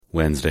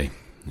Wednesday.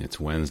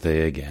 It's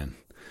Wednesday again.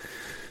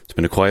 It's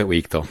been a quiet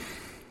week though.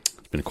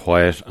 It's been a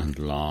quiet and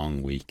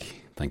long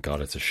week. Thank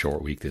God it's a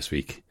short week this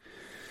week.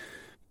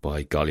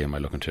 By golly, am I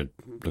looking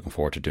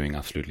forward to doing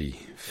absolutely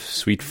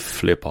sweet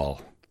flip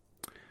all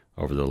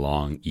over the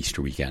long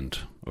Easter weekend,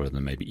 other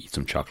than maybe eat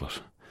some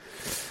chocolate.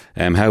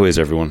 How is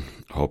everyone?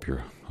 I hope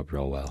you're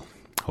all well.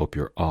 Hope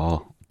you're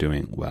all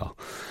doing well.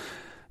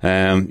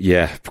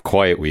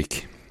 Quiet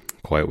week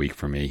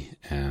for me.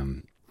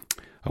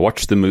 I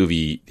watched the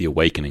movie The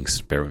Awakenings.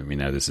 Bear with me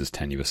now, this is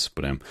tenuous,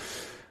 but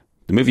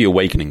the movie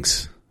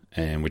Awakenings,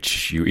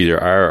 which you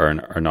either are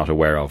or are not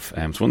aware of.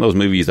 It's one of those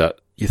movies that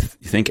you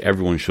think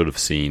everyone should have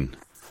seen,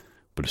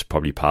 but it's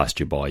probably passed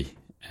you by,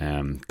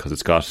 because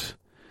it's got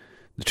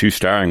the two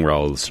starring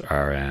roles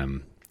are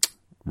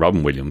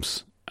Robin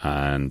Williams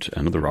and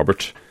another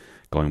Robert,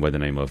 going by the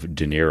name of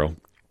De Niro.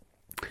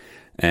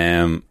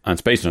 And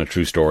it's based on a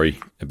true story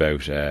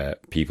about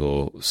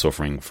people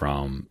suffering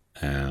from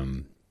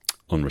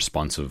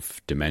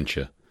unresponsive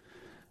dementia,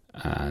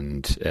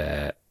 and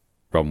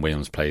Robin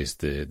Williams plays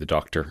the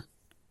doctor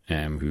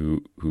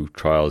who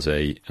trials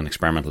an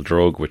experimental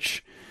drug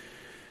which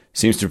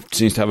seems to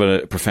have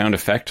a profound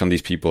effect on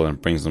these people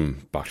and brings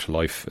them back to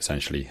life,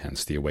 essentially,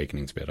 hence the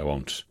Awakenings bit. I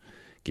won't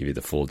give you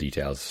the full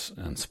details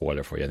and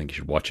spoiler for you. I think you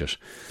should watch it.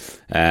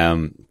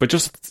 But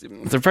just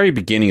at the very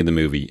beginning of the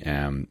movie,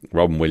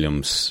 Robin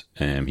Williams,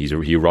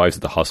 he arrives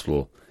at the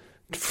hospital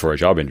for a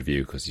job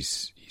interview because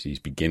he's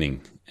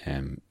beginning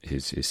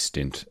his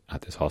stint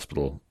at this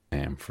hospital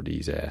for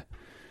these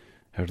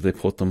how do they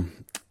put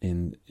them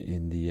in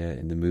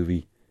the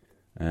movie?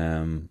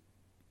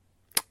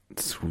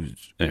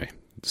 Anyway,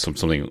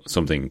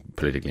 something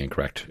politically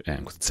incorrect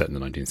because it's set in the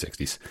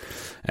 1960s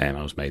and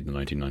it was made in the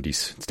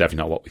 1990s. It's definitely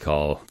not what we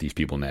call these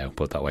people now,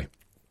 put it that way.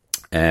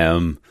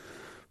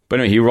 But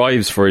anyway, he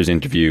arrives for his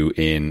interview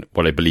in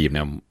what I believe,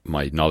 now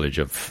my knowledge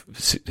of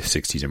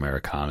 60s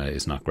Americana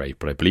is not great,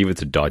 but I believe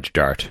it's a Dodge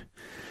Dart.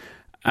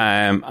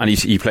 And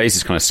he plays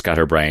this kind of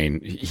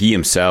scatterbrain. He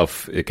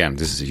himself, again,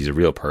 he's a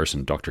real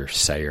person, Dr.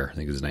 Sayer, I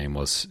think his name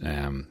was.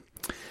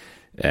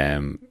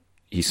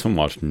 He's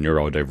somewhat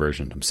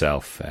neurodivergent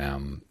himself.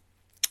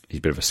 He's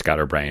a bit of a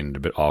scatterbrain, a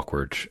bit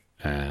awkward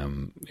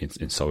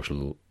in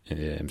social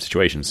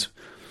situations,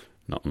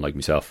 not unlike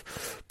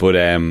myself. But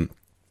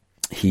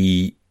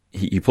he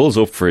pulls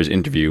up for his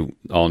interview,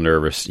 all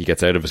nervous. He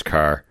gets out of his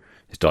car,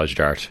 his Dodge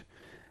Dart,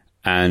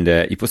 and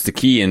he puts the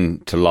key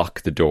in to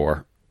lock the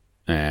door.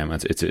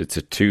 It's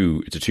a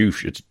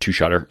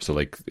two-shotter, so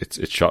like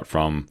it's shot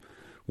from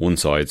one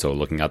side, so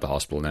looking at the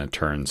hospital, and then it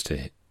turns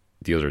to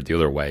the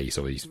other way,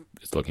 so he's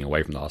looking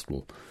away from the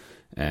hospital.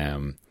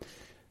 And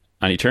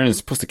he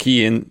puts the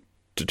key in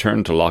to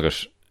turn to lock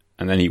it,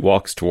 and then he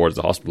walks towards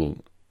the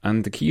hospital,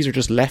 and the keys are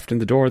just left in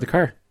the door of the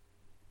car.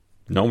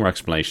 No more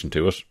explanation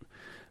to it.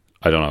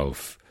 I don't know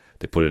if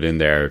they put it in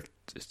there,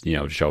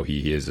 to show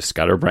he is a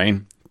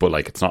scatterbrain, but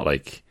like it's not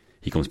like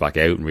he comes back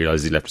out and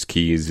realizes he left his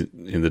keys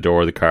in the door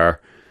of the car,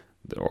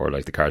 or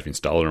like the car's been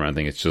stolen or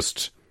anything. It's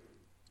not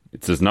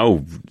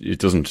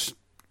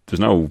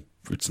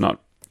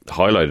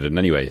highlighted in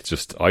any way. It's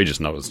just, I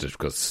just noticed it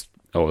because,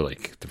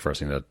 the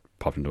first thing that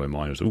popped into my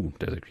mind was,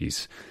 there's a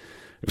keys.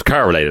 It was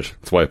car related.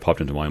 That's why it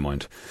popped into my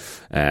mind.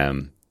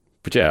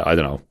 But yeah, I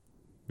don't know.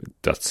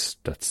 This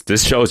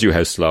shows you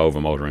how slow of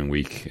a motoring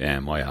week I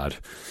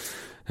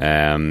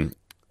had.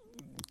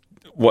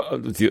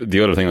 What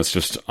the other thing that's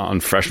just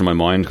fresh in my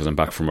mind, because I'm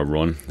back from a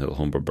run, a little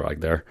humble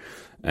brag there.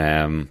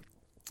 But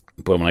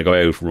when I go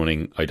out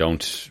running, I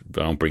don't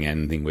bring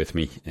anything with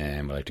me.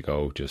 I like to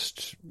go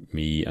just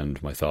me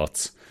and my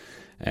thoughts.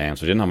 So I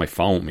didn't have my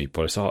phone with me,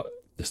 but I saw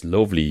this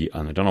lovely,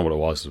 and I don't know what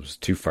it was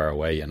too far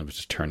away, and it was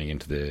just turning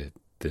into the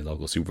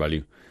local Super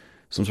Value,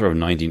 some sort of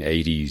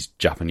 1980s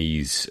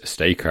Japanese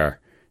estate car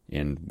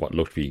in what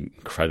looked to be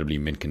incredibly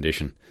mint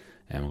condition.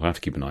 I'm going to have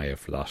to keep an eye out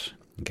for that.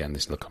 Again,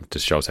 this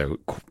shows how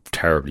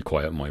terribly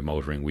quiet my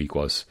motoring week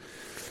was.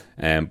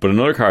 But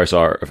another car I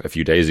saw a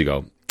few days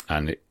ago,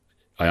 and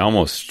I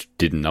almost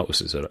didn't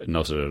notice it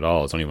at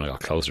all. It's only when I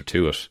got closer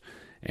to it,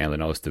 and I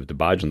noticed the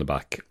badge on the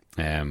back.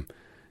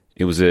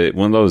 It was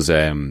one of those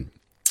Citroen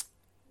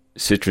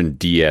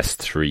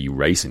DS3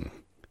 racing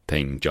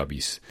thing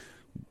jobbies,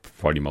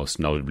 probably most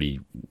notably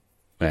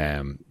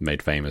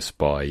made famous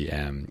by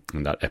in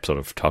that episode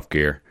of Top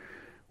Gear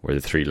where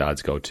the three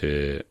lads go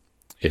to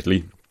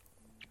Italy,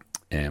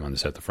 on the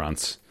south of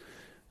France,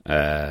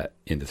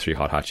 in the three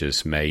hot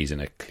hatches. May's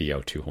in a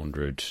Clio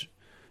 200,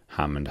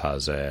 Hammond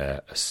has an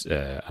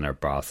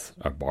Abarth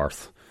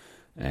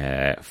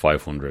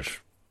 500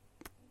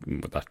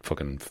 with that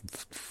fucking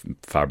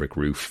fabric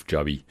roof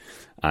jobby,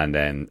 and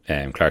then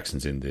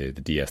Clarkson's in the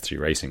DS3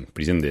 racing, but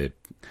he's in the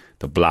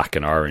black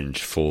and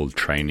orange full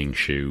training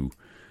shoe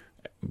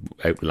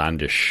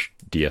outlandish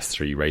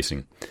DS3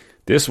 racing.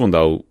 This one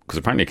though, because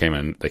apparently it came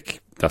in, like,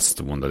 that's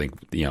the one that I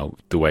think,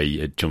 the way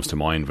it jumps to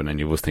mind when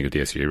any of us think of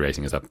DS3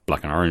 racing is that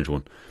black and orange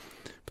one.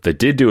 But they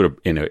did do it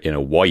in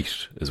a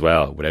white as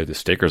well, without the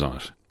stickers on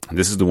it. And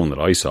this is the one that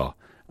I saw,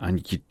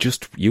 and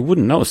you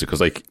wouldn't notice it,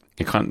 because like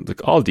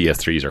all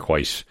DS3s are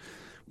quite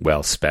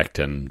well spec'd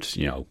and,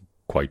 you know,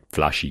 quite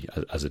flashy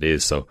as it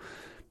is. So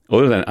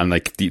other than, and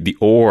like the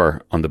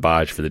ore on the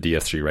badge for the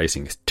DS3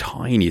 Racing is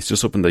tiny. It's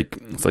just up in like,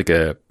 it's like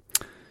I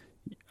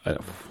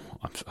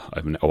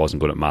wasn't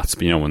good at maths,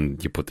 but you know, when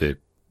you put the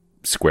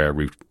square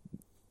root,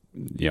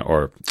 you know,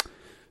 or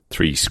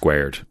 3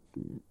 squared,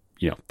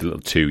 you know, the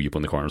little 2 you put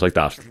in the corner, it's like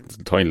that. It's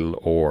a tiny little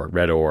ore,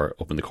 red ore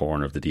up in the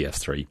corner of the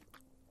DS3.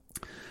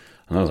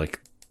 And I was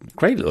like,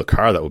 great little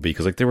car that would be,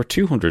 because like they were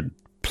 200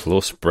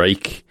 plus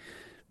brake,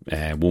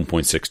 1.6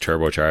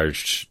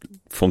 turbocharged,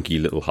 funky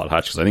little hot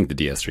hatch, because I think the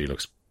DS3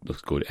 looks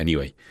good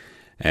anyway.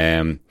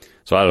 So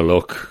I had a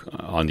look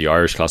on the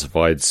Irish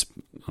classifieds.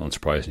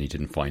 Unsurprisingly,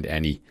 didn't find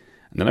any.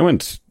 And then I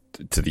went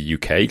to the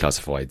UK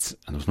classifieds,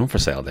 and there was none for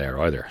sale there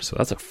either. So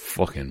that's a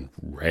fucking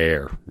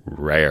rare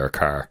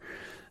car.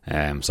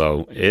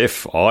 So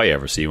if I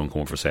ever see one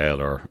coming for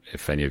sale, or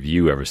if any of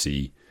you ever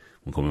see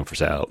one coming for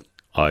sale,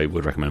 I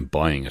would recommend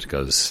buying it,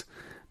 because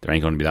there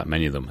ain't going to be that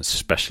many of them,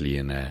 especially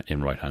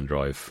in right-hand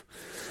drive.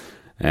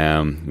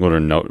 What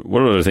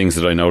other things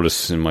did I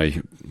notice in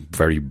my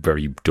very,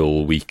 very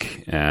dull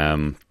week?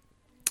 The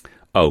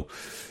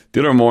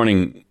other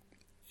morning,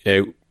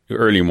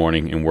 early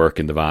morning in work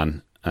in the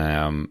van,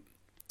 on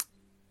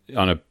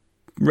a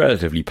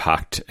relatively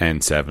packed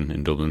N7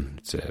 in Dublin.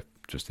 It's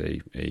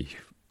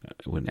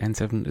when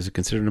N7, is it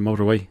considered a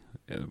motorway?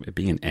 It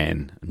being an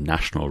N, a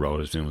national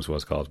road, I assume is what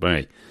it's called. But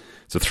anyway,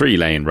 it's a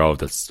 3-lane road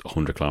that's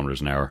 100 kilometres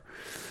an hour.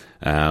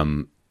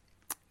 There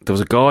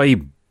was a guy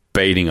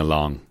baiting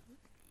along,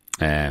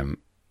 in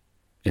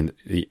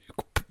the,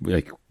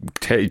 like,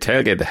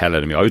 tailgate the hell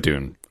out of me. I was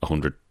doing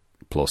 100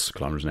 plus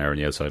kilometres an hour in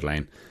the outside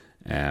lane.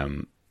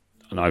 And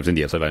I was in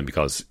the outside lane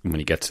because when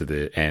you get to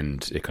the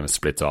end, it kind of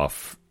splits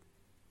off.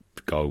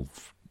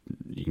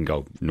 You can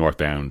go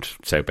northbound,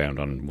 southbound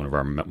on one of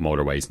our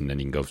motorways, and then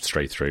you can go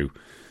straight through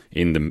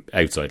in the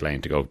outside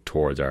lane to go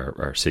towards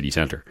our city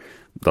centre.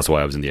 That's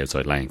why I was in the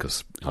outside lane,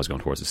 because I was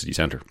going towards the city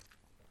centre.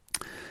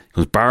 He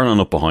was barreling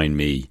up behind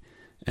me,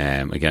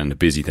 again, the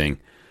busy thing.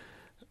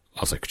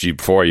 I was like, gee,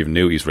 before I even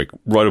knew, he's like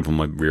right up on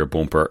my rear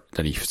bumper.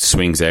 Then he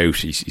swings out.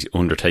 He's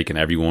undertaking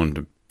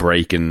everyone,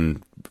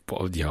 braking,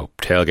 you know,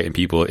 tailgating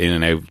people in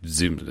and out,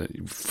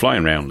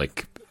 flying around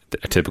like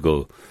a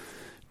typical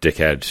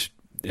dickhead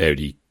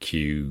Audi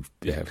Q5,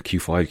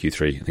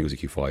 Q3. I think it was a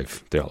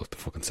Q5. They all look the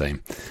fucking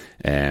same.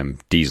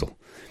 Diesel.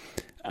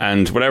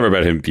 And whatever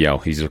about him, you know,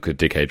 he's like a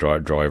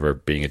dickhead driver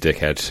being a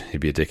dickhead.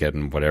 He'd be a dickhead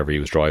in whatever he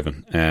was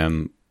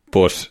driving.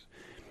 But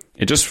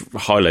it just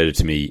highlighted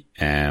to me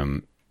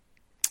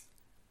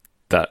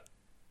that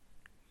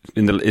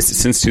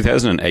since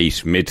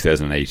 2008, mid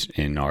 2008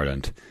 in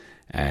Ireland,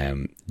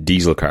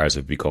 diesel cars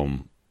have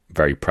become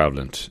very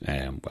prevalent.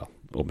 Well,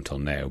 up until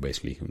now,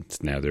 basically.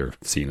 Now they're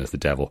seen as the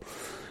devil.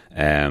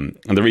 And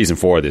the reason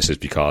for this is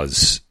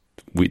because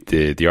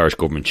the Irish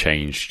government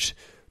changed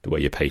the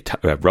way you pay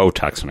road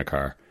tax on a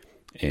car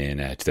in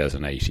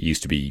 2008. It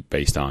used to be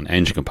based on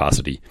engine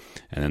capacity,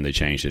 and then they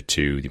changed it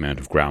to the amount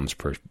of grams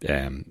of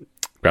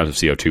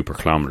CO2 per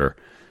kilometre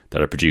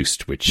that are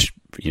produced, which,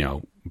 you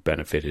know,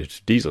 benefited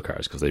diesel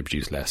cars because they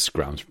produce less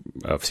grams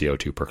of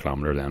CO2 per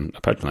kilometre than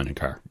a petrol engine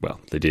car. Well,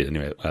 they did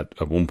anyway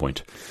at one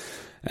point.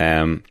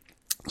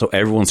 So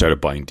everyone started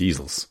buying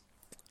diesels,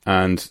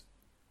 and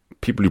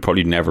people who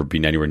probably never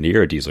been anywhere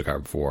near a diesel car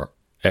before,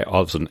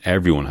 all of a sudden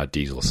everyone had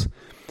diesels.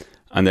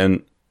 And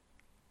then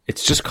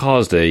it's just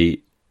caused a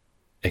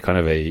kind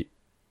of a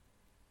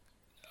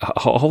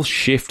whole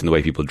shift in the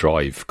way people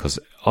drive, because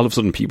all of a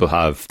sudden people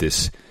have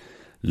this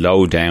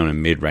low down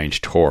and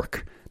mid-range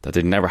torque that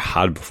they'd never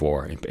had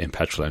before in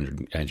petrol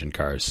engine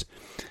cars.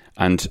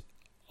 And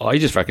I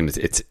just reckon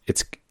it's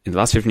in the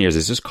last 15 years,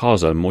 it's just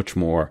caused a much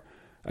more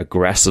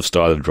aggressive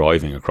style of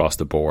driving across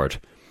the board.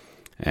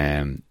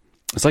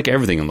 It's like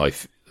everything in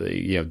life,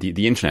 you know,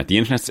 the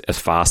internet's as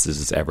fast as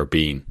it's ever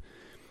been,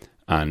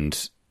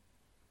 and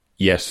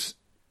yet,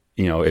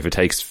 you know, if it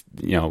takes,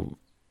 you know,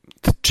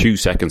 2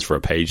 seconds for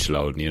a page to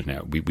load on the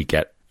internet, we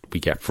get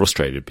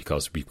frustrated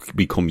because we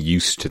become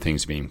used to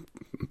things being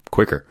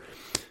quicker,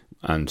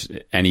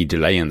 and any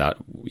delay in that,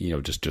 you know,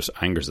 just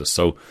angers us.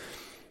 So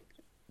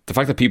the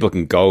fact that people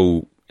can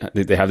go,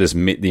 they have this,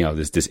 you know,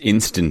 this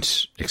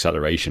instant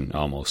acceleration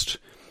almost.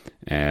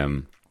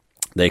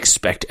 They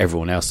expect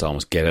everyone else to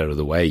almost get out of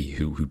the way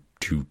who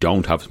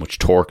don't have as much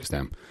torque as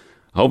them.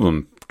 I hope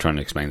I'm trying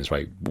to explain this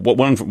right. What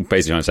I'm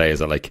basically trying to say is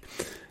that, like,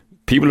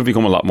 people have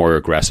become a lot more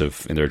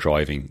aggressive in their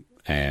driving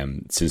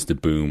since the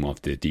boom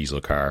of the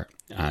diesel car,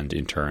 and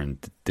in turn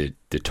the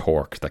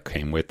torque that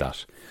came with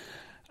that.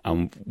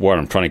 And what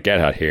I'm trying to get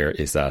at here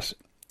is that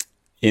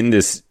in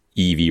this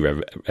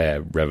EV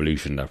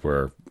revolution that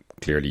we're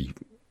clearly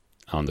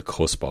on the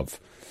cusp of,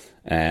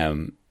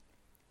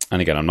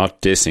 and again, I'm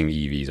not dissing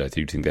EVs. I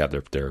do think they have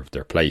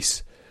their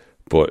place,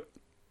 but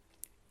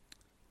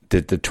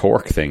the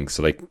torque thing.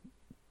 So, like,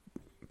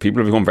 people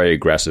have become very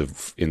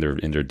aggressive in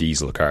their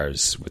diesel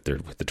cars with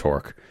the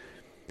torque,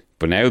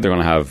 but now they're going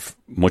to have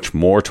much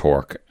more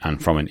torque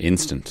and from an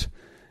instant.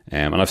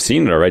 And I've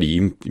seen it already.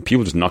 Even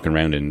people just knocking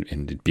around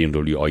in the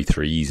BMW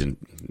i3s and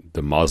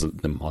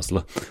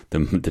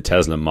the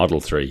Tesla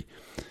Model 3.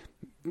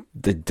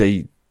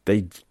 They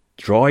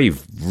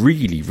drive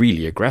really,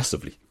 really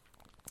aggressively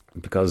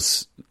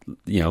because,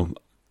 you know,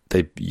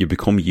 you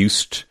become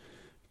used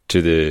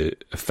to the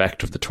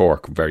effect of the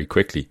torque very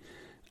quickly.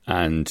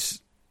 And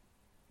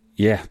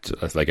yeah,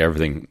 it's like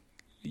everything,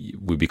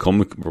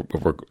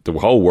 the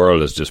whole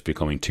world is just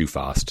becoming too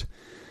fast.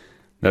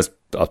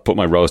 I'll put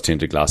my rose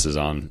tinted glasses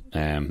on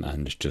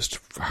and just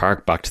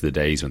hark back to the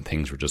days when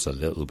things were just a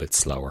little bit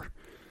slower.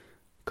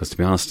 Because to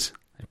be honest,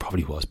 it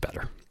probably was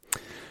better.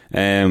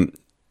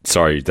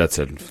 Sorry,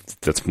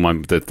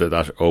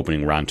 that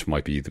opening rant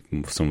might be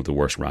some of the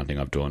worst ranting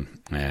I've done.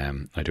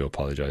 I do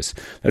apologise.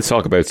 Let's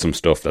talk about some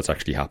stuff that's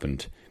actually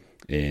happened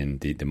in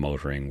the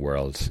motoring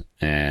world.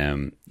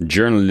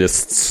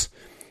 Journalists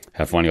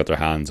have finally got their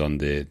hands on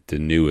the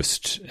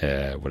newest,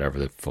 whatever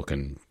the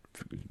fucking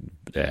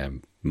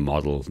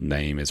model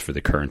name is for the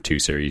current 2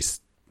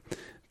 Series,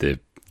 the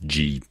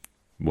G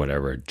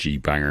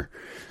banger,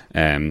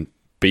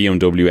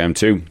 BMW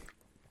M2.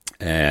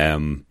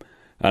 And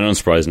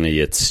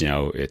unsurprisingly, it's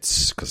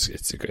because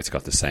it's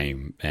got the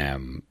same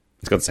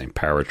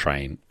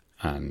powertrain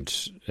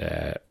and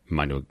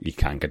manual. You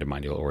can't get a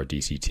manual or a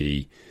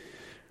DCT.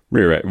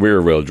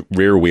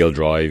 Rear wheel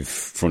drive,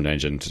 front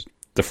engine.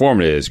 The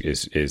formula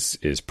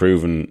is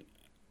proven,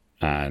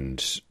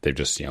 and they've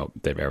just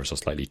they've ever so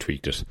slightly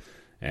tweaked it.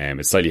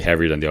 It's slightly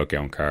heavier than the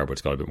outgoing car, but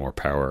it's got a bit more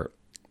power.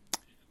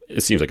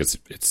 It seems like it's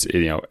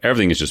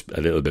everything is just a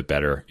little bit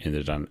better in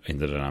the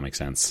dynamic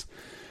sense.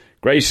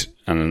 Great,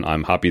 and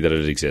I'm happy that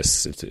it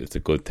exists. It's a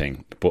good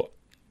thing.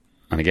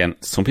 And again,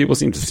 some people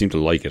seem to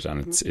like it,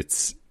 and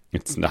it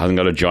hasn't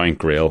got a giant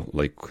grille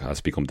like has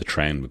become the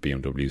trend with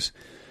BMWs.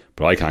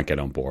 But I can't get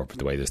on board with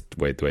the way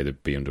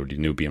the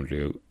new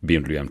BMW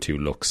M2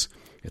 looks.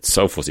 It's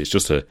so fuzzy. It's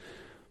just a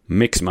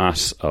mixed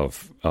mass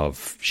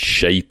of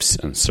shapes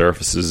and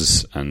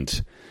surfaces,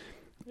 and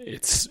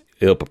it's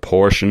ill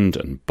proportioned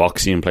and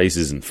boxy in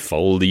places and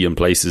foldy in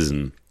places,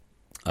 and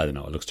I don't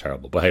know, it looks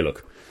terrible. But hey,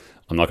 look,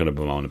 I'm not going to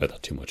bemoan about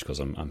that too much because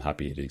I'm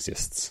happy it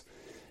exists.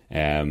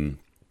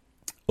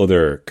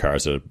 Other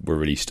cars that were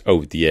released,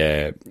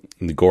 the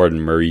Gordon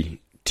Murray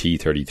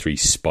T33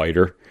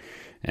 Spider.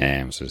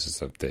 So this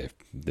is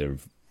the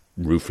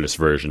roofless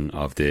version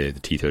of the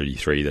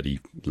T33 that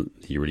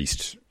he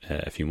released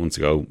a few months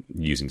ago,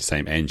 using the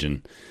same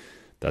engine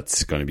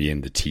that's going to be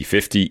in the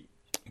T50,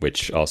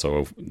 which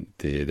also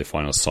the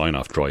final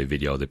sign-off drive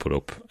video they put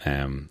up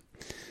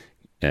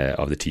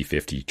of the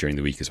T50 during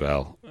the week as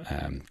well.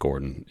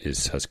 Gordon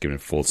has given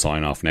full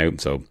sign-off now,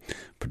 so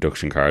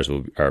production cars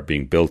are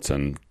being built,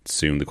 and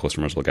soon the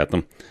customers will get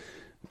them.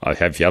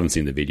 If you haven't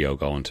seen the video,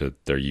 go onto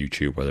their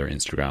YouTube or their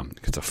Instagram.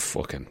 It's a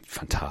fucking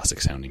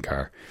fantastic sounding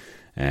car.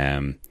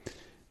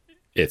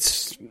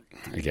 It's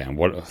again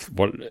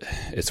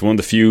it's one of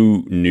the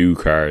few new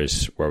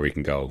cars where we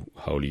can go,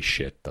 holy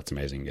shit, that's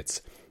amazing.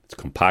 It's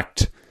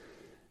compact.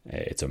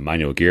 It's a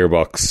manual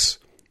gearbox.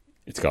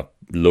 It's got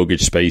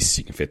luggage space.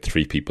 You can fit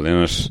 3 people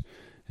in it.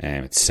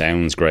 It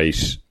sounds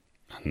great,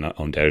 and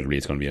undoubtedly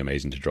it's going to be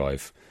amazing to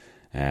drive.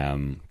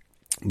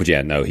 But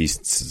yeah, no,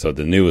 so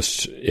the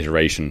newest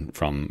iteration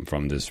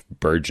from this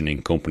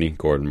burgeoning company,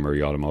 Gordon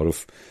Murray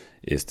Automotive,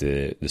 is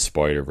the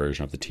Spider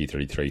version of the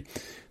T33.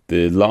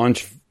 The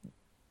launch,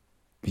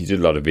 he did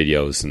a lot of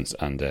videos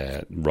and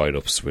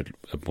write-ups with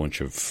a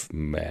bunch of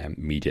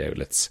media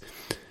outlets.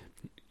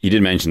 He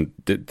did mention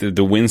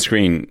the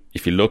windscreen.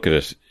 If you look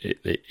at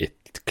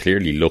it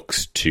clearly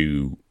looks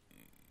too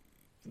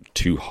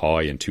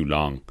high and too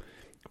long.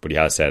 But he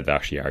has said they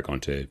actually are going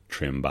to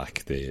trim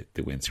back the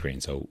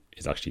windscreen, so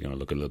it's actually going to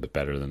look a little bit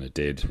better than it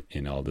did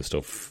in all the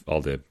stuff,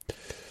 all the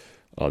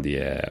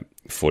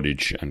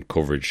footage and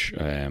coverage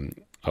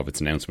of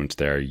its announcement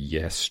there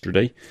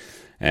yesterday.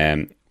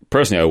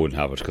 Personally, I wouldn't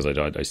have it because I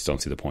just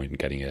don't see the point in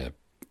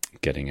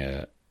getting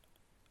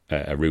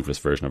a roofless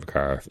version of a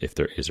car if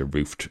there is a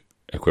roofed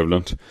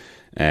equivalent.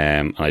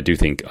 And I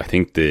think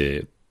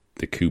the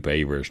Coupe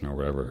A version, or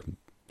whatever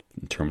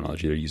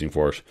terminology they're using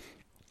for it,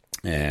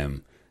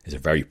 is a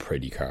very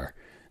pretty car.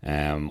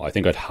 I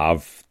think I'd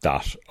have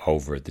that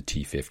over the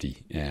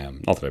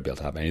T50. Not that I'd be able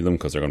to have any of them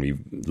because they're going to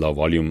be low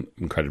volume,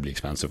 incredibly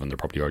expensive, and they're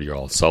probably already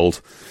all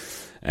sold.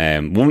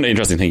 One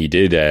interesting thing he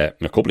did, a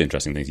couple of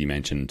interesting things he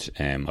mentioned.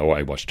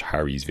 I watched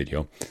Harry's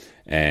video.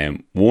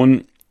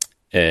 One,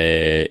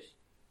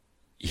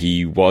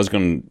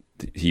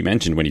 he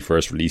mentioned when he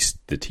first released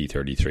the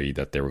T33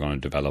 that they were going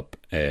to develop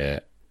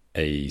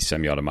a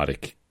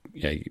semi-automatic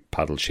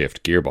paddle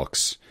shift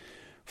gearbox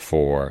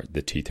for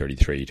the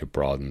T33 to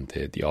broaden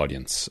the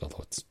audience,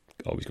 although it's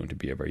always going to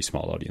be a very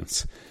small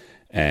audience.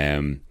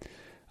 And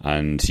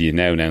he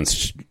now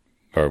announced,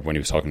 or when he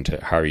was talking to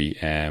Harry,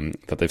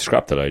 that they've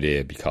scrapped that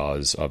idea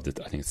because of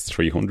I think it's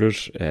 300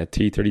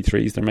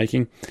 T33s they're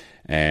making.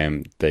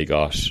 They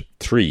got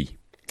 3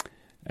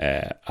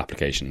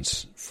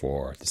 applications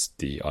for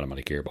the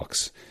automatic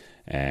gearbox.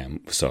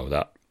 So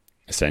that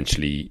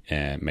essentially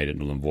made it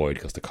null and void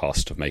because the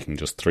cost of making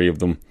just 3 of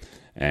them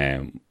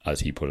as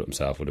he put it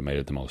himself, would have made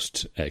it the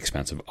most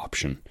expensive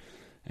option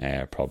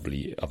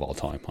probably of all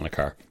time on a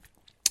car.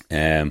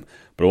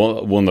 But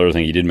one other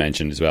thing he did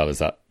mention as well is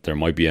that there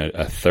might be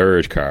a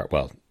third car,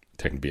 well,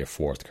 technically a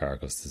fourth car,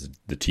 because there's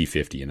the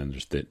T50 and then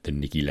there's the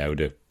Niki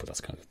Lauda, but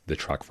that's kind of the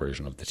track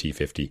version of the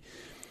T50.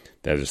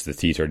 There's the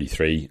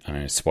T33 and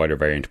a Spider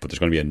variant, but there's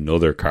going to be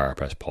another car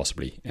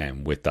possibly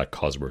with that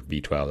Cosworth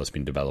V12 that's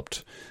been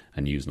developed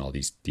and using all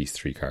these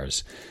three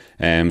cars.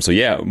 So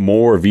yeah,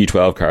 more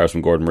V12 cars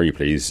from Gordon Murray,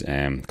 please,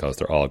 because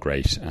they're all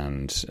great.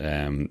 And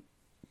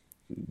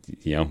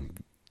you know,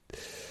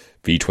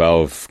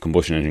 V12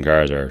 combustion engine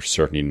cars are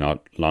certainly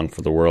not long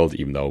for the world,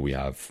 even though we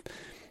have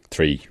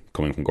 3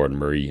 coming from Gordon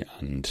Murray,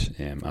 and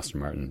Aston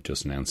Martin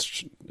just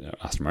announced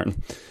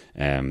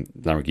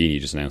Lamborghini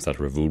just announced that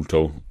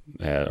Revuelto,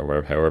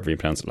 or however you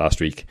pronounce it,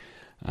 last week.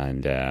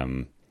 And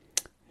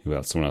who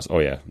else? Someone else. Oh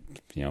yeah,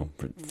 you know,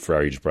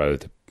 Ferrari just brought out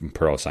the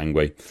Puro Sangue.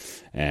 But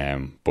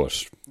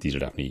these are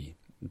definitely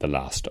the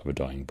last of a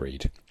dying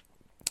breed.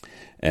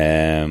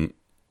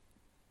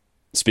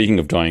 Speaking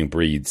of dying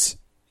breeds,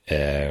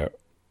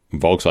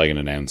 Volkswagen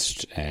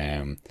announced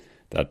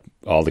that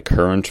all the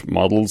current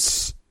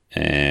models,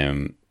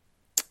 long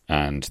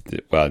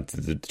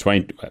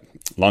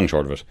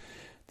short of it,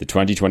 the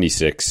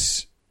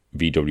 2026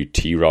 VW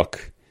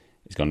T-Roc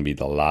is going to be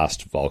the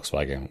last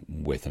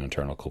Volkswagen with an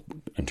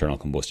internal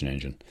combustion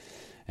engine.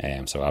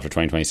 So after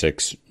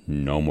 2026,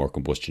 no more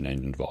combustion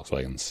engine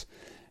Volkswagens.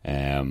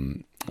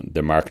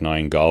 The Mark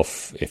 9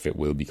 Golf, if it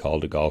will be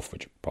called a Golf,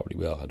 which it probably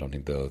will, I don't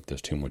think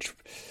there's too much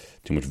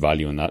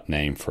value in that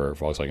name for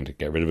Volkswagen to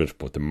get rid of it.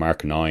 But the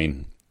Mark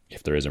 9,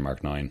 if there is a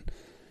Mark 9,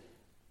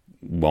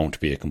 won't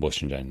be a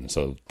combustion engine.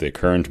 So the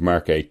current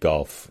Mark 8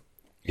 Golf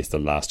is the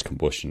last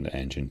combustion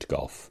engine to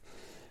Golf.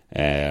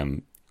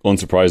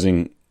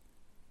 Unsurprising,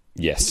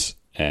 yes.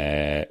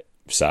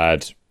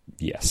 Sad,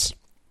 yes.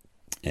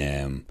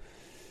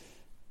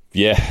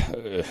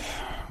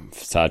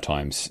 Sad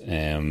times.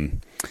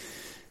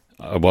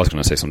 I was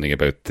going to say something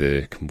about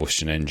the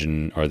combustion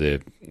engine, or the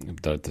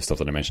stuff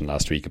that I mentioned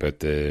last week about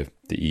the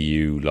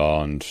EU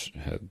law and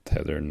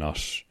how they're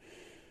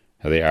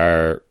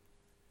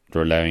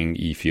allowing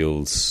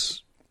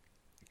e-fuels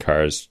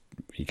cars.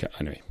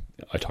 Anyway,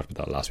 I talked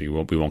about that last week.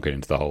 We won't get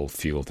into the whole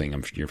fuel thing.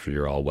 I'm sure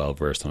you're all well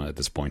versed on it at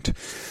this point.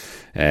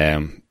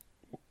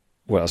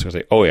 What else was I going to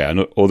say? Oh yeah,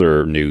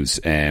 other news.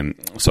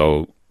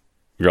 So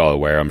you're all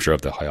aware, I'm sure,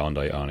 of the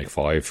Hyundai Ioniq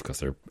 5, because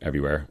they're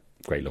everywhere.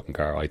 Great looking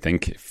car. I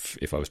think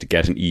if I was to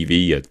get an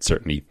EV, I'd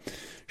certainly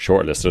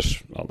shortlist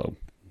it, although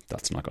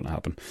that's not going to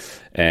happen.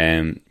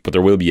 But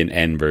there will be an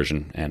N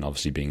version, and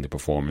obviously being the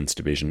performance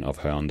division of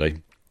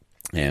Hyundai.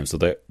 So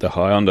the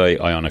Hyundai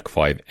Ioniq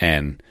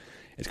 5N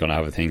is going to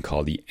have a thing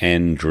called the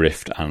N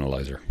Drift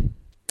Analyzer,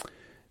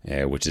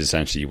 which is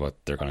essentially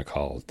what they're going to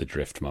call the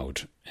drift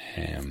mode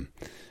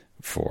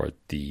for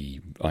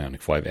the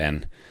Ioniq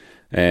 5N,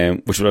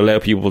 which will allow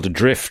people to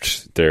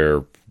drift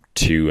their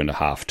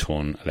 2.5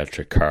 ton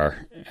electric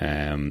car,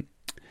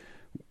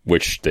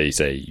 which they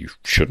say you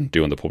shouldn't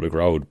do on the public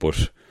road.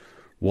 But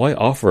why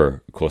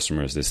offer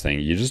customers this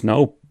thing? You just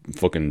know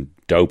fucking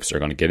dopes are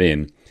going to get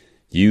in,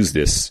 use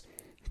this,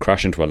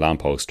 crash into a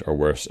lamppost, or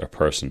worse, a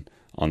person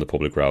on the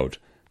public road,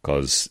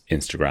 because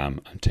Instagram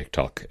and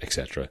TikTok,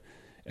 etc.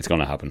 It's going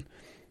to happen.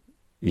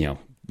 You know,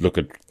 look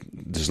at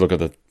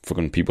the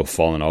fucking people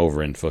falling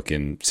over in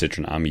fucking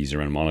Citroen Amis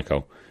around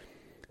Monaco.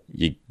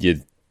 You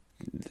give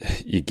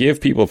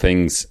people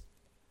things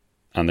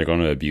and they're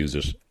going to abuse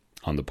it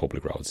on the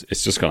public roads.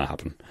 It's just going to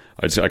happen.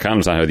 I can't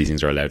understand how these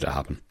things are allowed to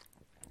happen.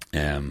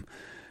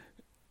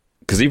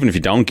 Because even if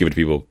you don't give it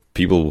to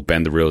people will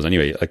bend the rules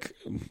anyway. Like,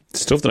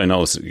 stuff that I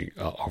noticed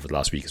over the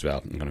last week as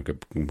well. I'm going to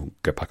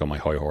get back on my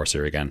high horse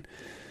here again.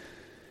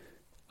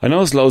 I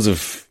noticed I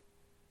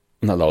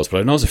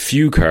noticed a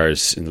few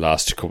cars in the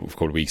last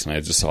couple of weeks, and I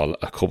just saw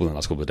a couple in the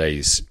last couple of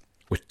days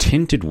with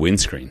tinted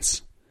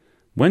windscreens.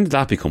 When did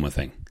that become a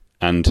thing?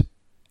 And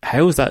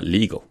how is that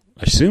legal?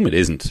 I assume it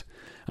isn't.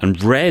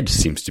 And red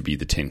seems to be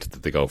the tint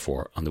that they go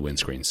for on the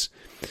windscreens.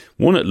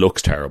 1, it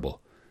looks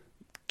terrible.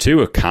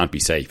 2, it can't be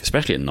safe,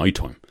 especially at night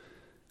time.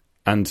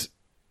 And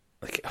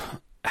like,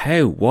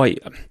 how? Why?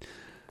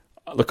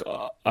 Look,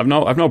 I've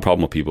no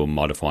problem with people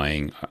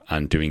modifying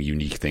and doing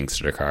unique things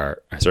to their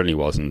car. I certainly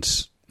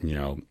wasn't,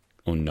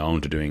 unknown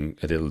to doing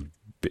a little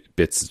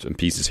bits and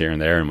pieces here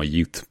and there in my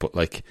youth, but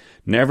like,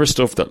 never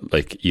stuff that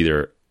like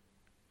either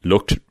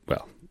looked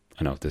well.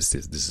 I know this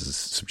is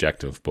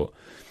subjective, but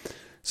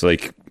so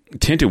like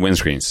tinted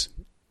windscreens,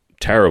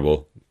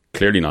 terrible,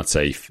 clearly not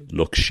safe,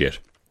 looks shit.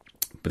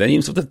 But then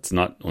even stuff that's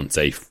not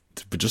unsafe,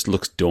 but just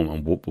looks dumb,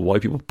 and why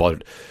people bother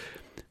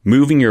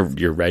moving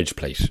your reg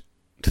plate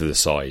to the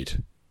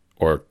side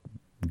or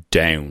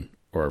down,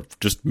 or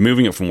just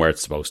moving it from where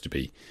it's supposed to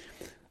be.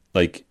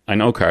 Like, I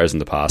know cars in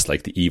the past,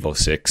 like the Evo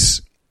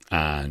 6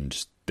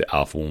 and the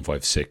Alpha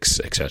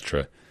 156,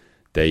 etc.,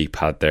 they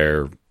had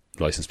their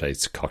license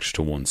plates cocked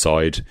to one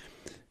side,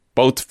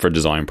 both for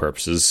design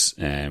purposes.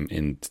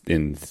 In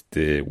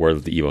the world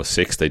of the Evo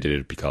 6, they did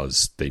it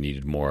because they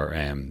needed more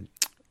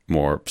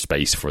more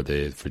space for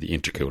the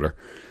intercooler.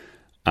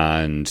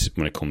 And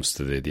when it comes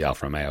to the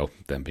Alfa Romeo,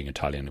 them being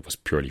Italian, it was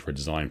purely for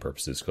design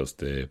purposes because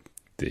the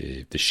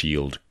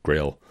shield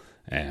grille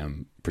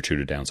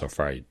protruded down so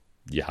far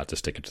you had to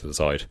stick it to the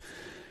side.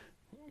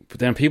 But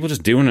then people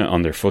just doing it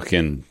on their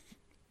fucking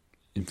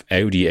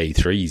Audi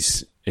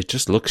A3s, it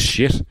just looks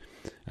shit. And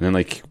then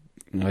like,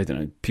 I don't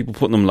know, people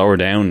putting them lower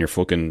down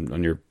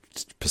on your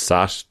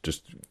Passat,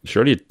 just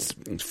surely it's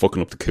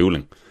fucking up the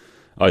cooling.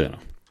 I don't know.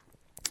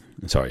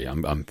 Sorry,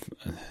 I'm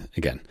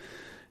again.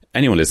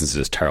 Anyone listens to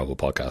this terrible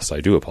podcast,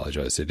 I do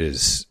apologise.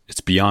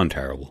 It's beyond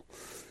terrible,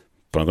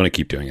 but I'm going to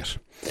keep doing it.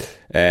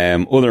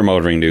 Other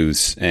motoring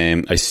news.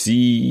 I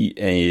see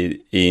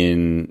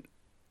in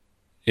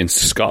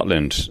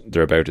Scotland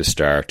they're about to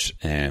start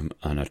an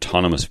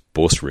autonomous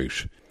bus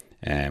route,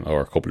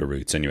 or a couple of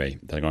routes anyway.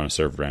 They're going to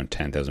serve around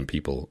 10,000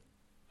 people.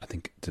 I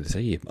think, did they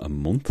say a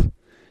month?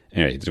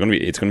 Anyway, it's going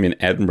to be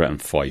in Edinburgh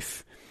and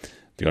Fife.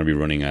 They're going to be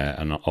running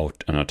an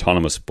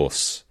autonomous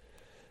bus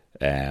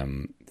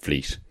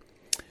fleet,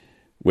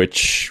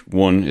 which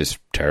one is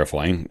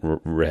terrifying,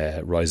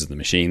 Rise of the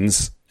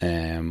Machines.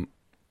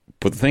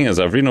 But the thing is,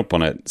 I've read up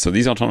on it. So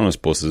these autonomous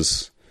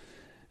buses,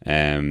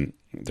 they're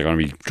going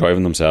to be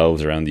driving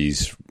themselves around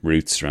these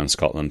routes around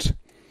Scotland.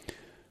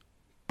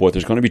 But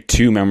there's going to be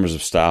 2 members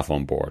of staff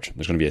on board.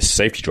 There's going to be a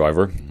safety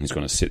driver who's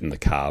going to sit in the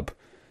cab,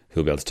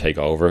 who'll be able to take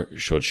over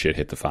should shit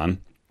hit the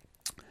fan.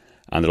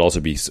 And there'll also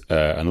be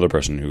another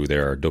person who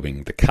they're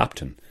dubbing the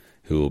captain,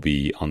 who will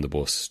be on the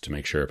bus to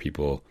make sure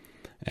people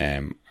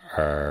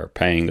are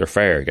paying their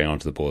fare getting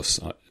onto the bus,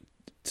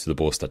 to the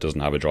bus that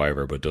doesn't have a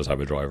driver but does have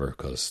a driver,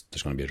 because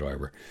there's going to be a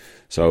driver.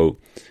 So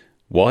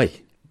why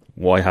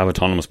have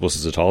autonomous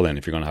buses at all then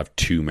if you're going to have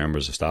 2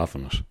 members of staff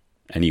on it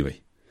anyway?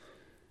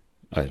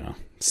 I don't know,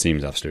 it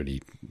seems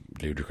absolutely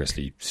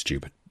ludicrously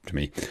stupid to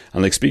me.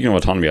 And like, speaking of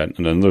autonomy, and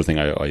another thing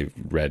I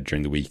read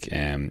during the week,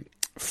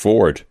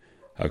 Ford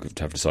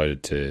have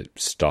decided to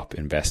stop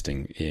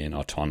investing in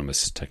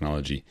autonomous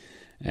technology,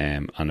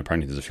 and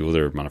apparently there's a few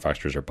other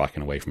manufacturers are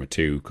backing away from it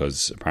too,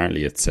 because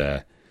apparently it's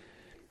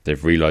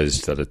they've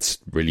realised that it's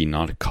really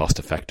not cost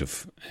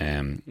effective,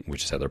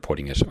 which is how they're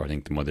putting it. Or I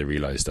think the more they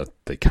realise that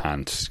they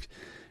can't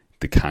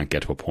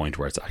get to a point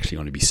where it's actually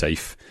going to be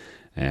safe,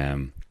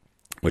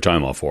 which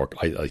I'm all for.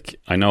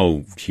 I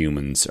know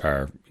humans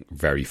are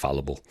very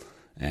fallible,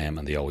 and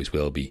they always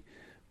will be,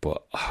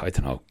 but I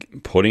don't know,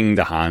 putting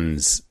the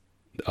hands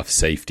of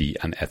safety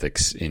and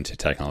ethics into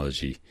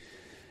technology,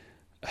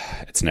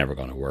 it's never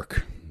going to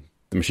work.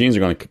 The machines are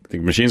going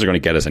to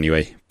get us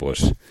anyway,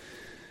 but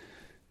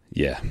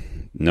yeah,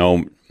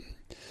 no.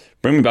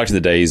 Bring me back to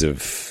the days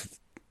of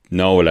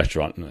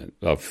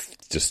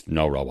just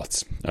no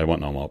robots. I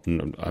want no more.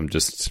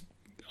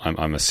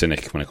 I'm a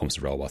cynic when it comes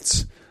to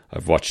robots.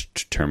 I've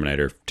watched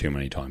Terminator too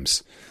many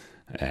times.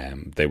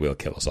 They will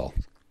kill us all.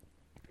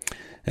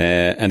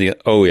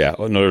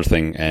 Another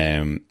thing.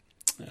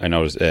 I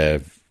noticed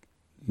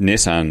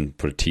Nissan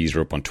put a teaser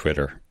up on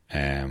Twitter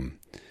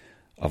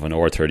of an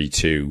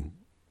R32,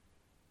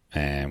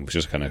 which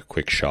is kind of a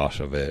quick shot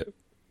of it,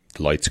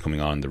 the lights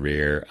coming on in the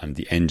rear and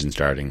the engine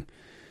starting.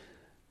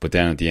 But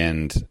then at the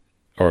end,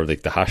 or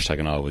like the hashtag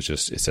and all, was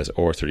just, it says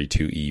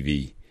R32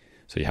 EV.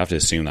 So you have to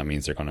assume that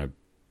means they're going to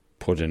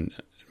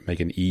make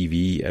an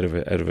EV out of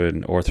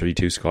an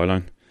R32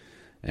 Skyline.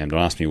 Don't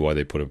ask me why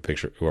they put up a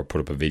picture or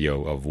put up a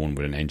video of one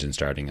with an engine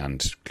starting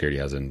and clearly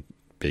has a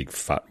big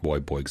fat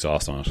wide boy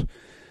exhaust on it.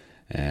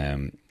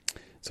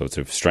 So it's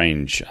a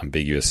strange,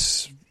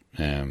 ambiguous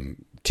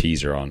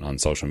teaser on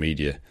social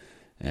media.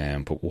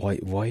 But why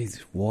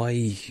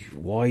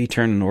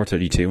turn an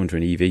R32 into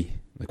an EV?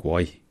 Like,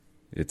 why?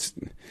 It's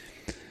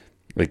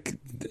like,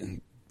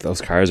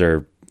 those cars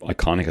are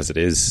iconic as it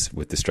is,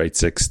 with the straight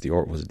six.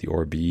 Was it the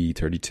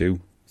RB32?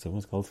 Is that what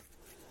it's called?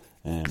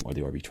 Or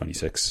the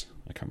RB26?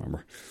 I can't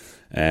remember.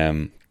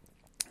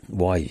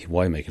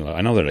 Why making?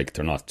 I know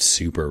they're not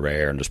super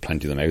rare and there's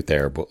plenty of them out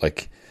there, but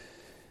like,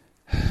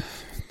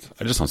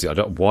 I just don't see. I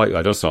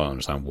just don't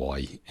understand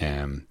why.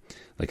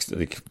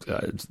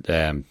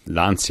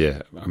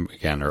 Lancia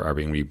again are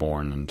being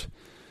reborn, and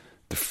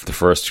the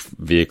first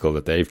vehicle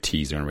that they've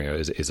teased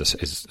is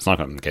it's not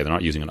going. Okay, they're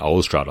not using an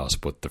old Stratos,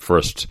 but the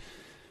first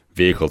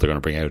vehicle they're going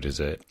to bring out is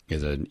an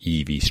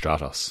EV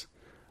Stratos.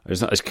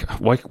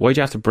 Why do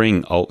you have to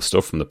bring old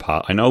stuff from the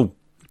past? I know.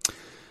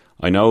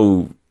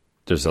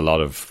 There's a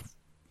lot of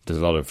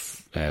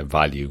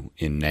value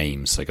in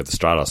names. Like the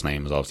Stratos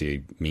name is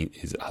obviously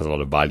has a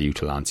lot of value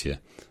to Lancia,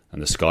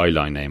 and the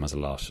Skyline name has a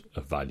lot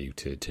of value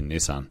to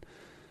Nissan.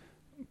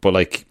 But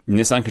like,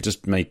 Nissan could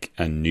just make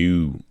a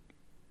new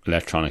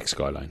electronic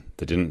Skyline.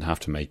 They didn't have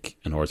to make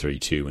an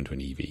R32 into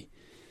an EV.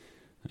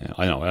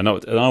 I know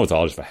it's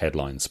all just for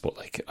headlines, but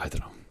like, I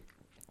don't know.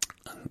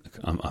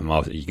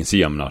 You can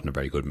see I'm not in a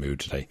very good mood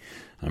today.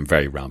 I'm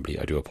very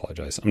rambly. I do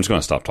apologise. I'm just going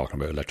to stop talking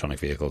about electronic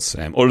vehicles.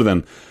 Other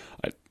than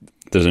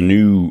there's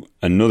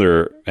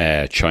another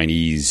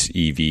Chinese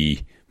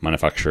EV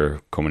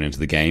manufacturer coming into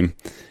the game.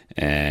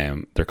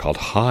 They're called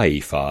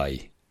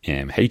Hi-Fi,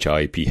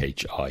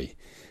 HIPHI.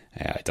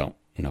 I don't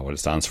know what it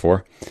stands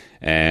for.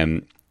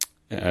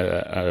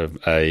 an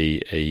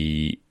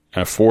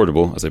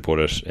affordable, as I put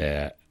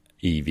it,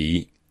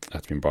 EV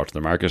that's been brought to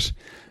the market.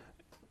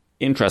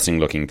 Interesting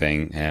looking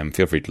thing.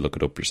 Feel free to look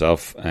it up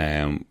yourself.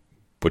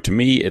 But to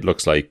me, it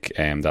looks like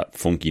that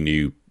funky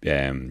new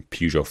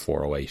Peugeot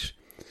 408.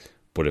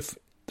 But if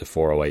the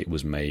 408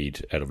 was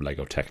made out of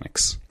Lego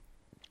Technics.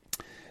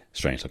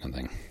 Strange looking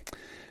thing.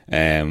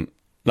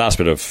 Last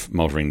bit of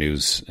motoring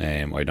news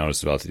I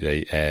noticed about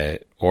today.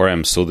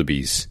 RM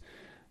Sotheby's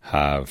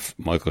have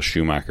Michael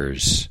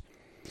Schumacher's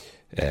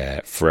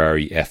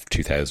Ferrari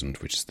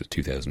F2000, which is the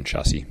 2000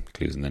 chassis,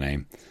 clues in the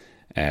name,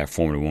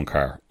 Formula 1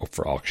 car up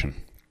for auction.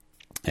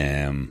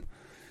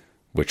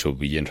 Which will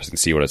be interesting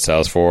to see what it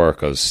sells for,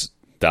 because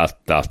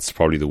that's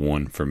probably the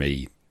one for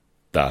me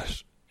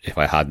that if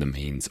I had the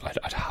means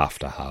I'd have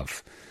to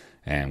have,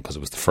 because it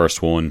was the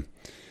first one.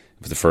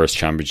 It was the first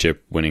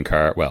championship winning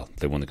car. Well,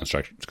 they won the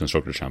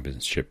constructor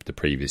championship the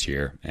previous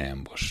year,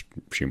 but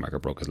Schumacher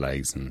broke his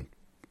legs, and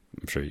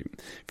I'm sure if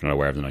you're not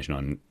aware of the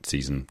 99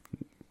 season,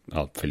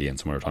 I'll fill you in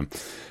some other time.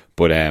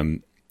 But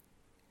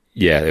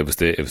yeah, it was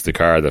the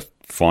car that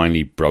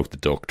finally broke the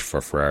duct for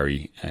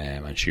Ferrari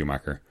and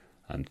Schumacher,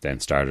 and then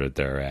started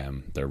their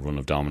run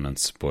of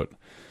dominance. But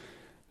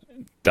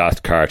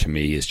that car to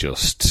me is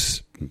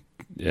just,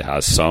 it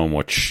has so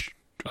much.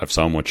 I have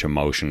so much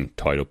emotion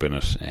tied up in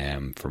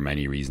it for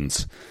many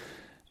reasons.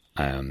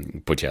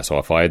 But yeah, so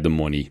if I had the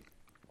money,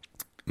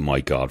 my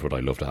God, would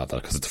I love to have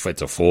that, because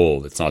it's a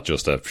full. It's not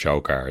just a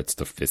show car. It's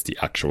the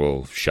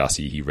actual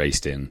chassis he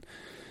raced in,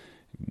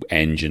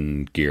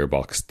 engine,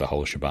 gearbox, the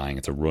whole shebang.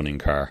 It's a running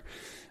car.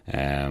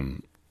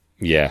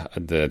 Yeah, I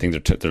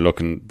think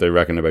they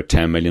reckon about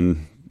 $10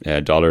 million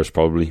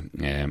probably,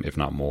 if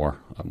not more.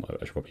 I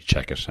should probably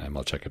check it.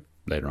 I'll check it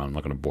later on. I'm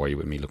not going to bore you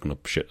with me looking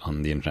up shit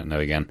on the internet now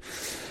again.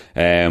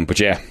 But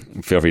yeah,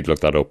 feel free to look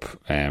that up.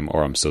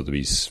 RM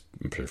Sotheby's,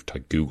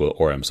 type Google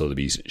RM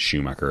Sotheby's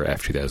Schumacher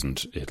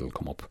F2000, it'll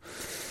come up.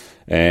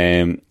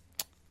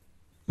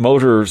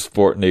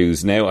 Motorsport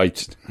news. Now,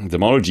 the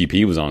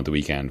MotoGP was on at the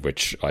weekend,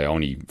 which I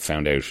only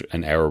found out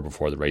an hour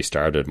before the race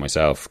started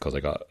myself, because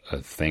I got a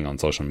thing on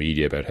social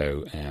media about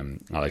how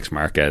Alex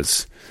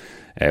Marquez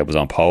was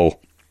on pole.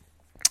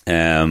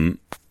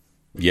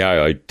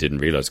 Yeah, I didn't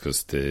realise,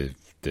 because the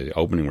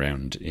opening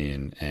round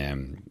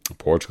in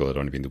Portugal had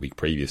only been the week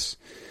previous.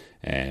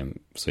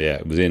 So yeah,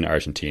 it was in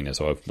Argentina.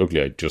 So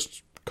luckily I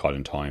just caught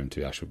in time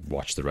to actually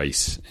watch the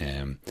race.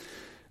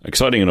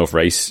 Exciting enough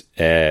race.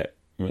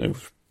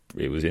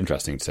 It was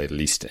interesting to say the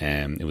least.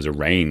 It was a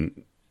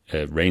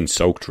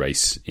rain-soaked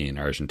race in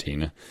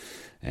Argentina,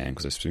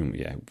 because I assume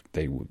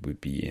they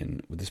would be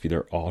in. Would this be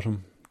their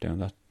autumn down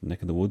that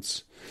neck of the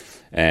woods?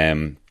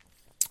 One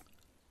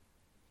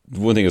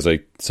thing is,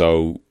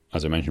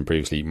 as I mentioned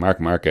previously, Marc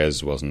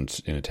Marquez wasn't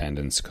in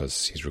attendance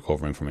because he's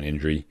recovering from an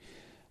injury,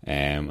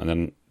 and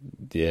then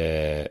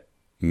the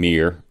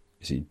Mir,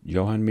 is he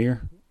Johan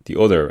Mir? The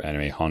other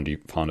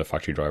Honda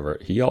factory driver,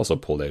 he also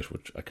pulled out,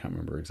 which I can't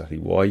remember exactly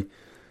why.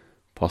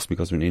 Possibly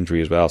because of an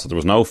injury as well. So there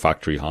was no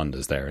factory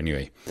Hondas there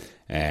anyway.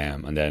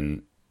 And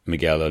then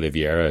Miguel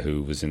Oliveira,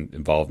 who was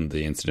involved in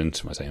the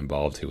incident, when I say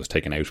involved, who was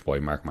taken out by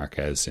Marc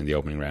Marquez in the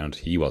opening round,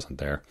 he wasn't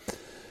there.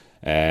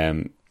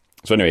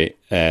 So anyway,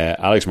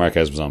 Alex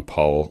Marquez was on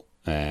pole.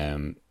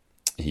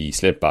 He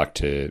slipped back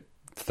to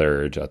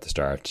third at the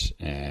start.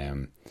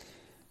 And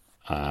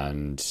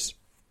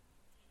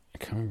I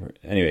can't remember.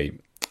 Anyway,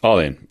 all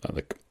in.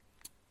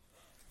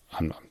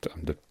 I'm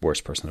the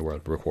worst person in the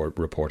world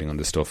reporting on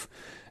this stuff.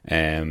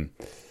 The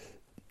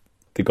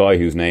guy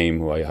whose name,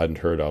 who I hadn't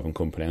heard of and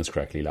couldn't pronounce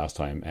correctly last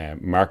time,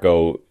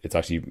 it's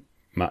actually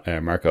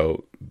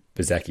Marco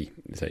Bezzecchi,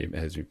 is how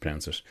you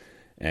pronounce it.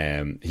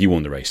 He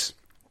won the race,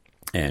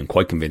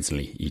 quite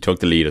convincingly. He took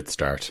the lead at the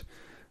start,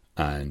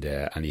 and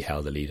he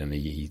held the lead, and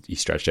he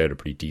stretched out a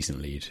pretty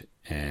decent lead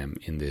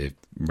in the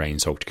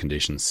rain-soaked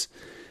conditions.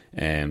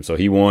 So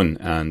he won,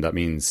 and that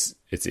means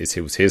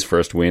it was his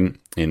first win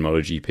in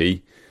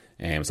MotoGP.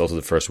 It's also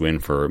the first win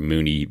for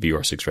Mooney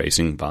VR6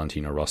 Racing,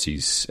 Valentino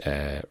Rossi's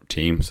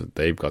team. So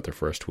they've got their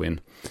first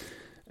win.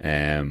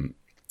 Probably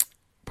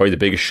the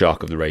biggest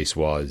shock of the race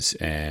was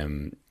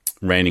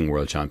reigning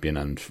world champion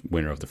and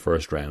winner of the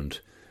first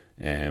round,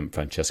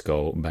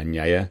 Francesco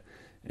Bagnaia.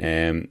 I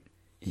can't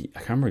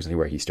remember exactly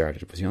where he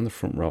started. Was he on the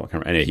front row? I can't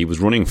remember. Anyway, he was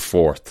running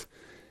fourth,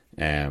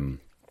 and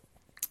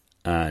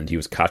he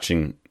was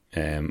catching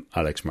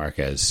Alex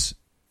Marquez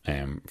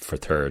for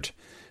third.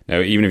 Now,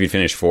 even if he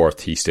finished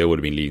fourth, he still would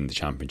have been leading the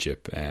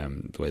championship,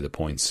 the way the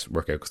points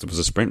work out, because there was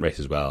a sprint race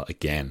as well,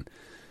 again,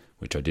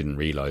 which I didn't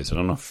realise. I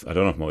don't know if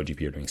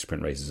MotoGP are doing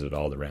sprint races at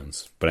all the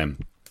rounds. But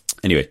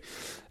anyway,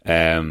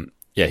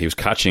 yeah, he was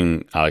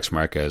catching Alex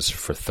Marquez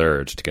for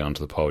third to get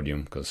onto the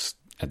podium, because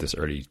at this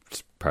early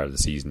part of the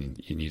season,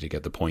 you need to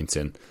get the points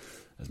in,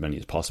 as many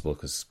as possible,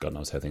 because God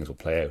knows how things will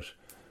play out.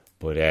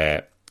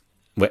 But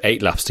with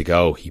 8 laps to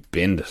go, he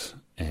binned it.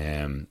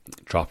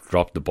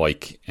 Dropped the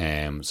bike,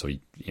 so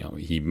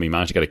he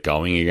managed to get it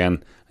going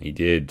again. He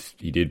did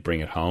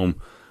bring it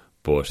home,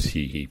 but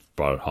he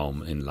brought it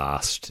home in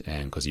last,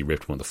 because he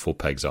ripped one of the foot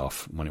pegs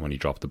off when he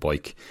dropped the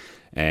bike.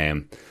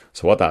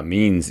 So what that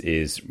means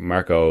is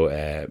Marco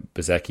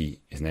Bezzecchi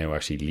is now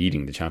actually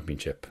leading the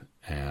championship.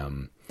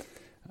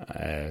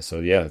 So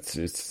yeah,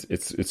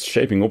 it's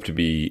shaping up to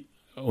be,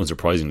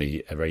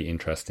 unsurprisingly, a very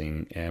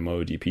interesting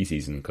MotoGP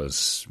season,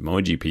 because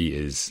MotoGP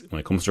is, when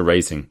it comes to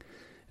racing,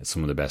 it's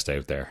some of the best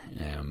out there.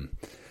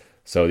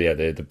 So yeah,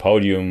 the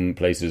podium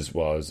places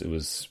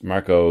was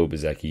Marco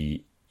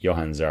Bezzecchi,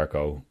 Johan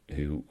Zarco,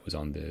 who was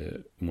on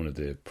one of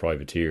the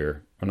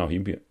privateer, or no, would he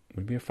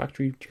be a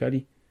factory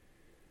Ducati?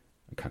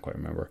 I can't quite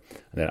remember.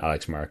 And then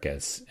Alex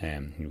Marquez,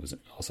 who was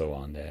also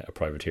on a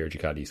privateer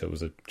Ducati. So it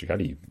was a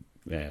Ducati,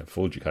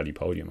 full Ducati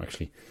podium,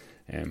 actually,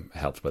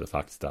 helped by the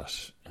fact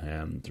that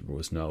there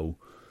was no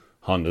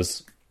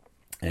Hondas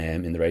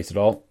in the race at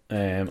all.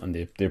 And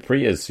the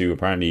Aprilias, who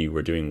apparently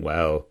were doing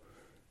well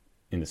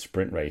in the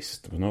sprint race,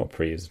 there was no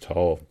Aprilias at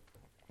all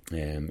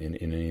in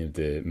any of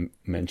the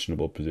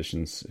mentionable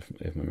positions,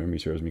 if my memory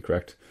serves me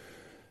correct.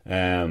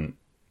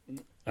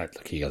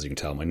 Like, as you can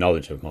tell, my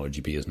knowledge of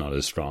MotoGP is not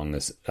as strong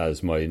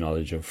as my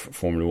knowledge of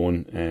Formula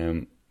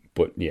 1.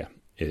 But yeah,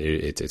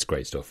 it's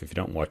great stuff. If you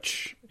don't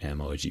watch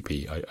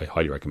MotoGP, I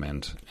highly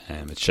recommend.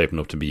 It's shaping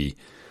up to be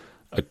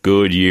a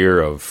good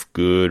year of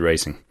good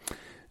racing.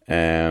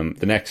 The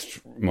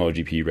next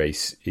MotoGP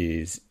race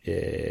is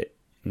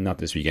not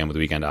this weekend, but the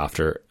weekend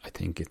after. I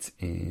think it's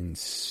in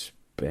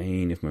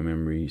Spain, if my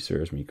memory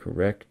serves me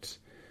correct.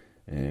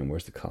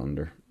 Where's the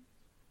calendar?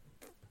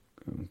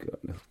 Oh God,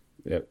 no.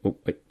 I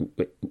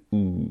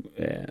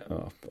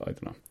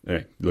don't know.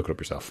 Anyway, look it up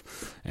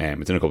yourself.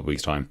 It's in a couple of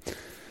weeks' time.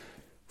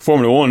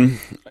 Formula 1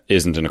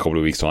 isn't in a couple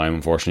of weeks' time,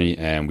 unfortunately.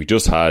 We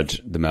just had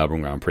the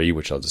Melbourne Grand Prix,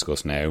 which I'll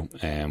discuss now.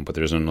 But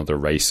there's another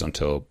race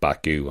until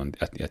Baku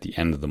at the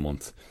end of the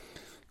month,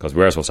 because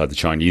we're supposed to have the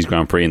Chinese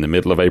Grand Prix in the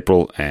middle of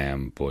April,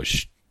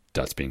 but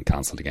that's been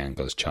cancelled again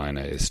because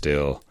China is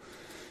still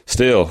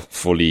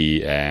fully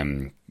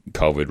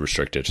COVID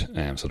restricted.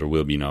 So there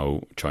will be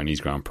no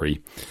Chinese Grand Prix.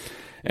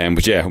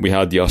 But yeah, we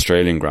had the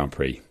Australian Grand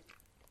Prix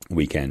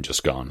weekend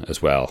just gone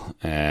as well.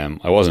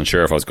 I wasn't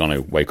sure if I was going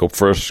to wake up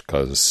for it,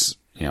 because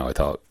I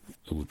thought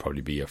it would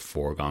probably be a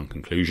foregone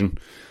conclusion.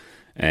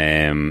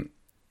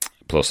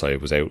 Plus, I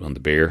was out on the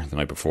beer the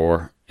night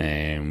before.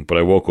 But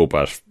I woke up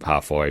at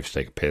 5:30 to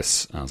take a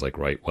piss, and I was like,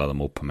 right, well,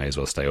 I'm up, I may as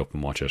well stay up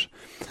and watch it.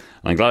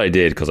 And I'm glad I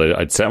did, because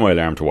I'd set my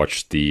alarm to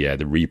watch the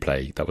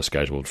replay that was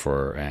scheduled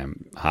for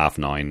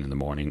 9:30 in the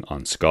morning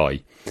on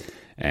Sky.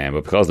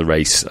 But because the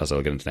race, as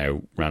I'll get into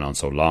now, ran on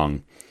so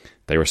long,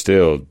 they were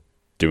still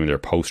doing their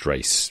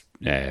post-race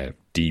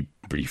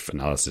debrief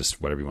analysis,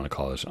 whatever you want to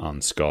call it,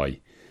 on Sky,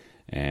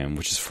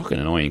 which is fucking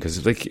annoying,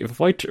 because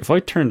if I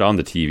turned on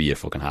the TV at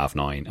fucking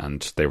 9:30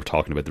 and they were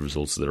talking about the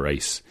results of the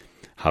race,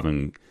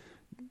 having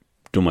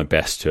done my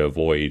best to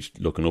avoid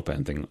looking up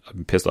anything,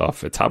 I'm pissed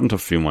off. It's happened to a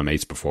few of my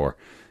mates before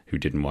who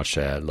didn't watch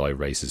live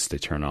races. They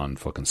turn on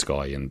fucking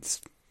Sky and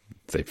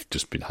they've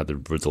just had the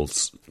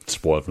results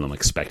spoiled for them,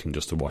 expecting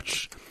just to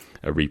watch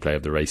a replay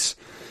of the race.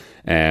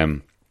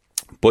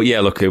 But yeah,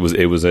 look, it was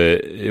a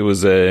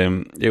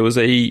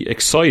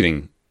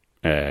exciting,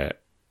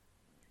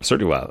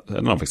 certainly, well, I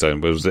don't know if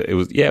exciting, but it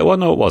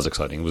was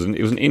exciting. It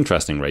was an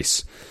interesting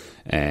race,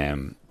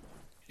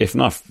 if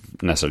not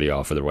necessarily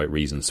all for the right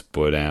reasons.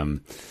 But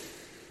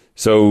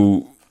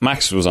so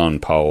Max was on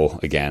pole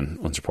again,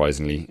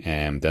 unsurprisingly.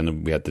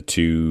 Then we had the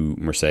two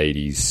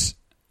Mercedes.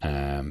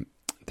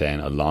 Then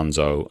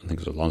Alonso, I think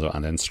it was Alonso,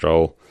 and then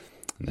Stroll,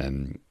 and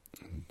then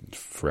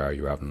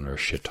Ferrari were having their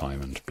shit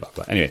time and blah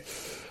blah. Anyway,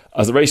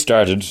 as the race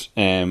started,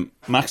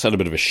 Max had a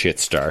bit of a shit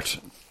start,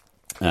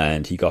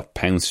 and he got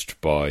pounced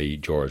by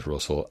George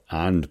Russell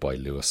and by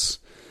Lewis.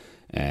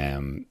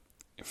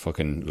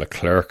 Fucking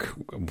Leclerc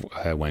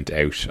went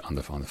out on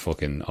the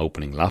fucking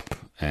opening lap.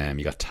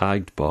 He got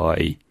tagged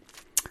by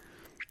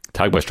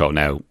Stroll.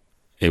 Now,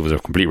 it was a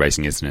complete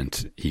racing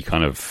incident. He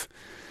kind of,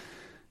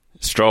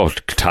 Stroll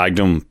tagged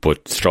him,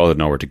 but Stroll had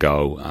nowhere to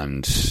go,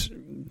 and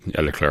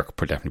Leclerc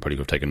definitely probably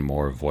could have taken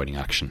more avoiding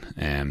action.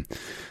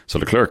 So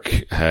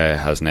Leclerc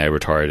has now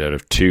retired out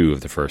of 2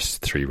 of the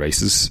first 3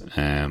 races,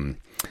 and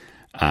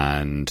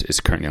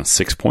is currently on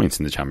 6 points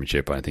in the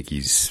championship. I think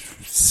he's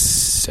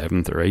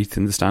 7th or 8th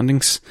in the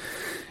standings.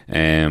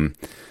 So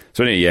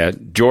anyway, yeah,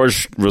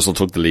 George Russell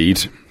took the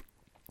lead,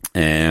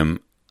 and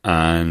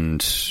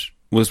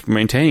was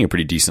maintaining a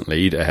pretty decent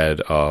lead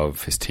ahead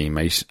of his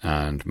teammate,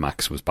 and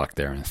Max was back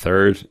there in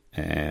 3rd.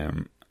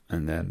 And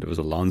then there was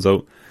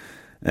Alonso.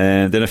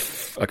 And then I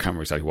can't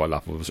remember exactly what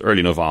lap it was. Early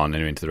enough on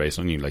anyway into the race,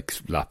 only like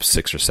lap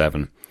 6 or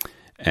 7.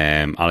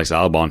 Alex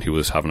Albon, who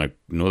was having a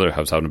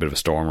bit of a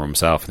stormer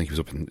himself. I think he was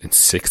up in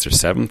 6th or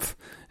 7th,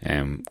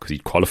 because he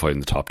qualified in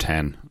the top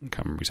 10. I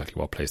can't remember exactly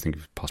what place. I think it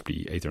was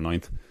possibly 8th or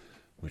 9th,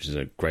 which is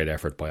a great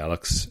effort by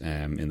Alex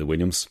in the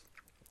Williams.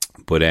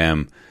 But I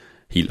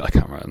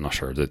can't remember. I'm not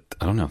sure I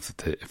don't know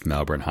if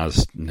Melbourne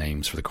has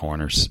names for the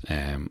corners. I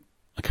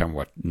can't remember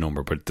what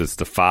number, but there's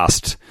the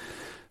fast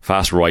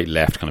right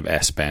left kind of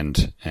S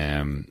bend.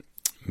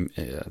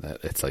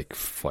 It's like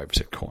 5 or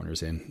 6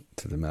 corners in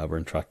to the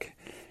Melbourne track.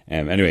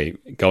 Anyway,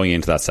 going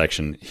into that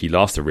section, he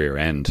lost the rear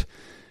end,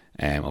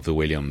 of the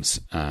Williams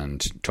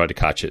and tried to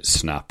catch it,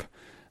 snap,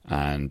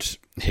 and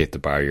hit the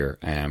barrier,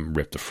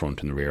 ripped the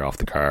front and the rear off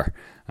the car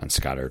and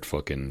scattered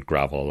fucking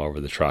gravel all over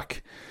the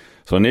track.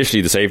 So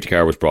initially the safety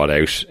car was brought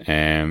out,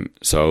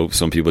 so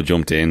some people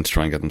jumped in to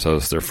try and get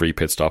themselves their free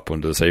pit stop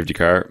under the safety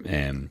car,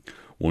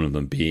 one of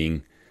them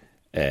being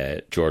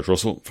George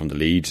Russell from the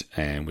lead,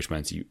 which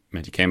meant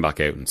he came back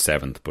out in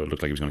 7th, but it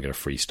looked like he was going to get a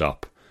free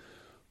stop.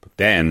 But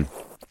then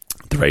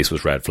the race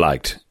was red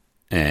flagged,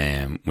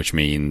 which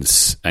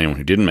means anyone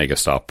who didn't make a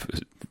stop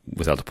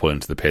was able to pull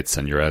into the pits,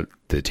 and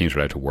the teams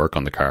were allowed to work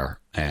on the car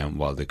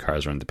while the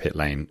cars are in the pit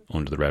lane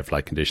under the red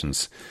flag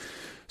conditions.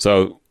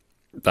 So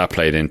that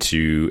played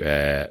into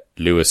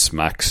Lewis,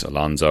 Max,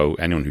 Alonso,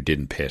 anyone who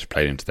didn't pit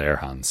played into their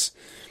hands.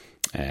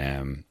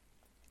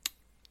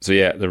 So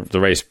yeah, the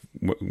race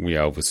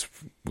was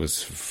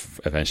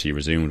eventually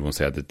resumed once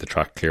they had the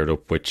track cleared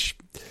up, which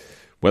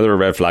whether a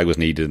red flag was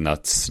needed in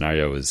that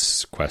scenario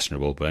is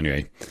questionable. But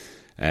anyway,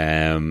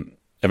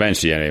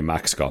 eventually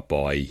Max got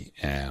by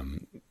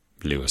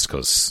Lewis,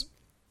 because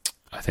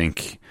I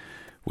think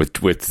with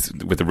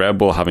the Red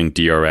Bull having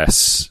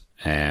DRS,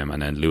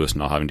 and then Lewis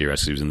not having DRS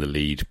because he was in the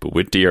lead, but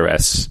with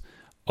DRS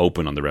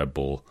open on the Red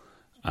Bull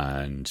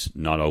and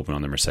not open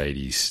on the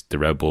Mercedes, the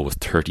Red Bull was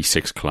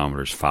 36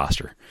 kilometers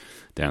faster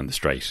down the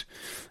straight,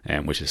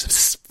 which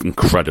is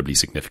incredibly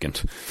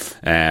significant.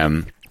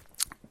 Not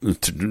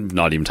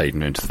even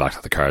taking into the fact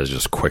that the car is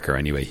just quicker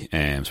anyway.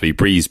 So he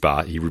breezed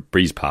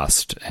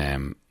past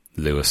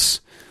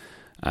Lewis,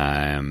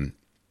 and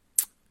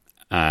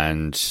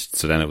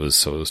so then it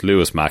was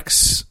Lewis,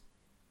 Max,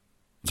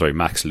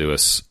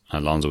 Lewis,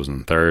 and Alonso was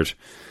in 3rd.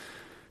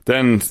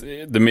 Then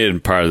the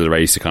mid part of the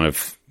race, it kind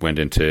of went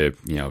into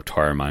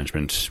tyre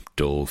management,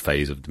 dull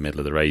phase of the middle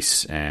of the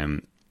race.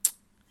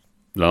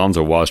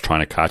 Alonso was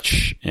trying to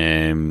catch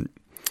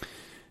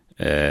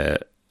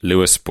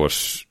Lewis,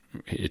 but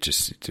it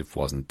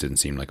didn't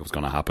seem like it was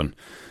going to happen.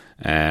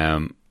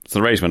 So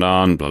the race went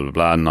on, blah blah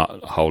blah.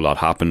 Not a whole lot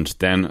happened.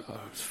 Then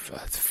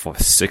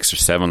 6 or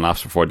 7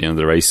 laps before the end of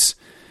the race,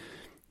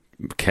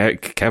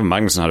 Kevin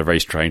Magnussen had a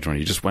very strange one.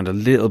 He just went a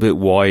little bit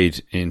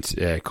wide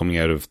into coming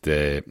out of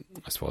the.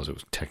 I suppose it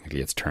was technically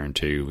it's turn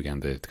 2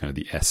 again, the kind of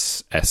the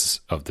S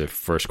of the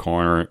first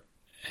corner,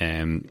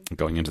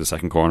 going into the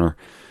second corner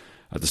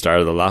at the start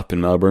of the lap in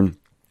Melbourne.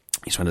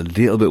 He just went a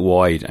little bit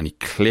wide and he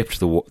clipped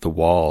the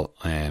wall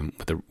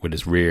with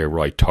his rear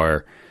right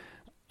tyre,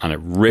 and it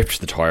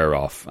ripped the tyre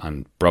off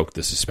and broke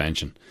the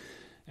suspension.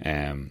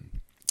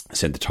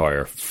 Sent the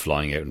tyre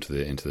flying out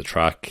into the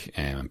track,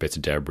 and bits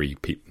of debris.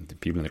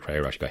 People in the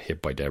crowd actually got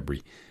hit by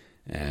debris,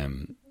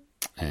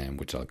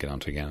 which I'll get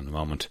onto again in a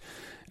moment.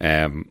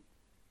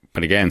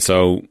 But again,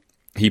 so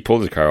he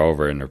pulled the car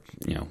over in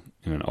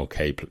an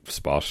okay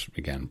spot.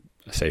 Again,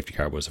 a safety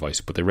car was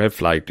advised, but they red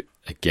flagged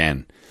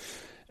again.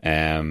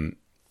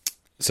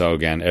 So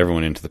again,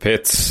 everyone into the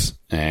pits,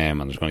 and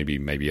there's going to be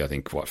maybe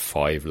 4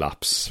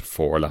 laps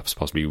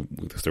possibly,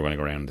 if they're going to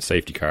go around the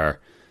safety car.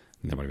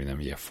 There might have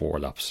been 4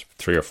 laps,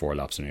 3 or 4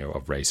 laps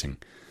of racing,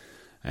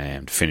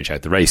 to finish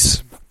out the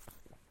race.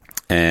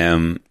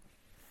 So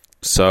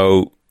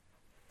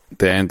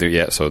then,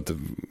 so the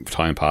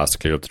time passed to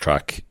clear up the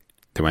track.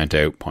 They went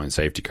out, put in the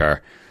safety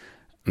car,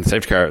 and the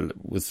safety car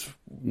was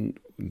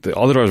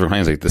all the drivers were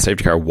complaining the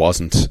safety car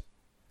wasn't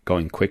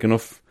going quick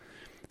enough.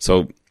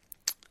 So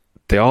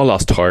they all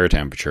lost tyre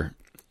temperature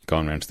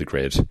going around to the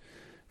grid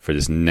for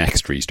this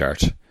next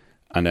restart,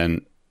 and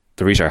then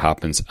the restart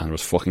happens and there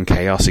was fucking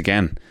chaos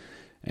again.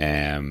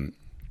 Carlos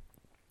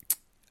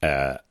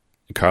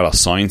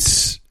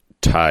Sainz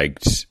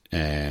tagged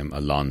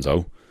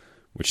Alonso,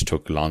 which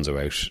took Alonso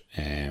out,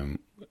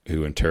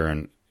 who in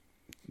turn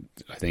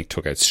I think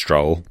took out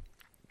Stroll.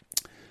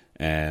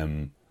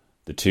 The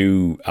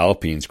 2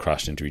 Alpines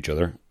crashed into each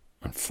other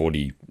and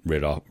fully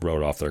rode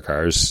off their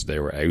cars. They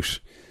were out.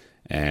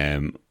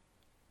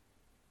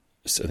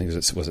 So I think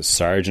was it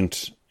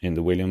Sargent in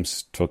the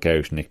Williams took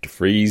out Nick de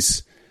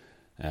Vries.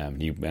 He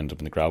ended up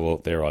in the gravel.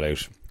 They're all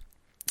out.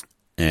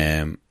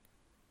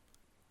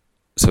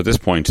 So at this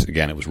point,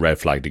 again, it was red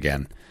flagged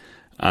again.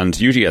 And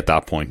usually at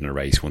that point in a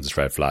race, once it's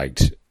red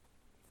flagged,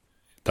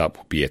 that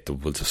will be it.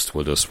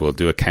 We'll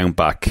do a count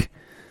back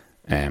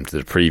to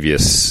the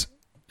previous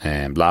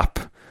lap.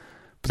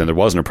 But then there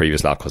wasn't a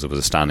previous lap because it was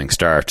a standing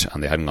start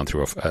and they hadn't gone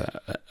through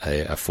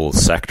a full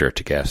sector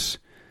to get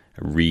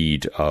a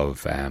read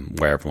of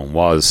where everyone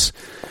was.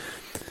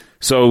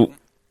 So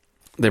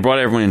they brought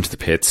everyone into the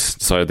pits,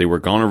 decided they were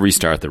going to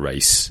restart the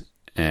race.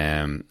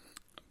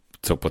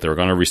 But they were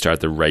going to restart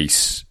the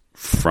race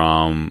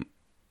from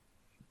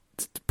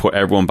put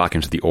everyone back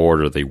into the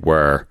order they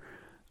were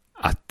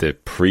at the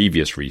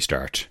previous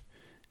restart,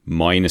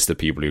 minus the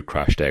people who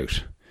crashed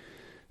out.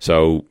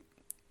 So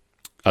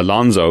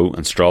Alonso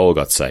and Stroll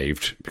got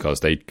saved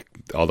because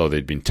although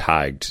they'd been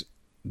tagged,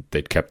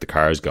 they'd kept the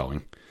cars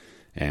going,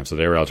 so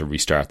they were able to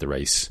restart the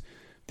race.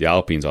 The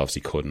Alpines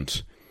obviously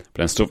couldn't,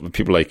 but then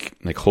people like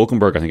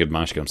Hulkenberg, I think, had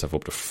managed to get himself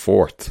up to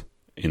 4th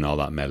in all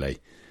that melee.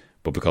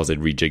 But because they'd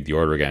rejigged the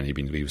order again,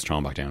 he was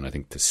thrown back down, I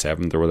think, to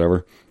 7th or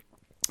whatever.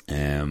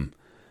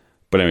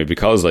 But anyway,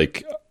 because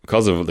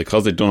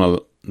they'd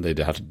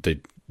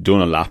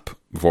done a lap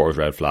before it was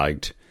red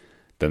flagged,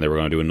 then they were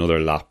going to do another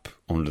lap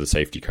under the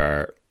safety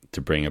car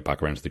to bring it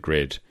back around to the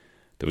grid.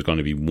 There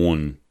wasn't even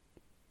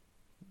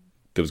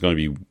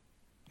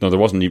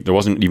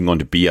going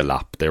to be a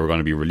lap. They were going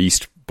to be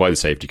released by the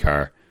safety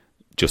car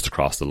just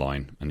across the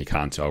line, and you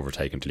can't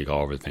overtake until you go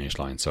over the finish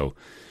line. So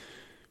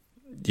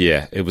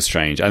yeah, it was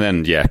strange. And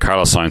then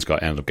Carlos Sainz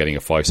ended up getting a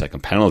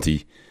 5-second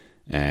penalty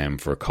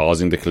for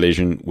causing the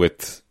collision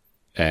with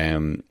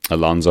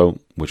Alonso,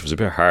 which was a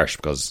bit harsh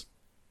because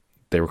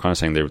they were kind of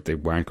saying they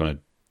weren't going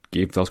to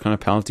give those kind of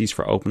penalties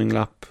for opening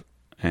lap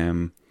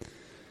kind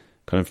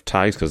of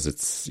tags, because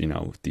it's,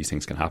 these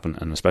things can happen,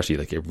 and especially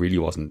it really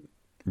wasn't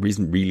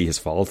really his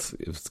fault.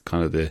 It was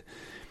kind of the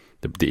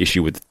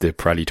issue with the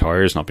Pirelli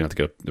tyres not being able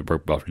to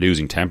get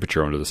losing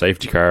temperature under the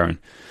safety car, and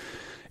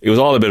it was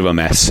all a bit of a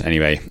mess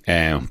anyway.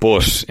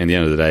 But in the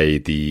end of the day,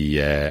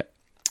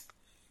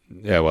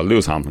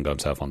 Lewis Hamilton got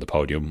himself on the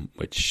podium,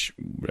 which,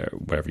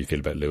 whatever you feel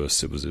about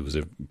Lewis, it was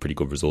a pretty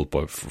good result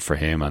both for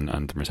him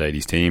and the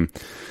Mercedes team.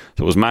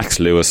 So it was Max,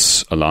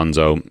 Lewis,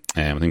 Alonso.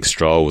 I think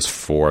Stroll was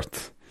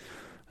 4th.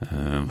 I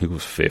think it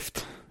was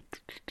 5th.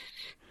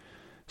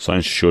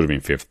 Sainz should have been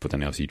 5th, but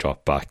then obviously he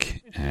dropped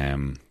back.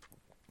 I'm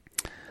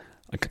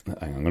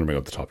going to bring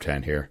up the top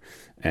 10 here.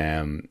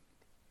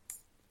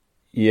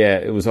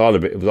 It was all a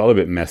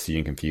bit messy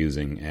and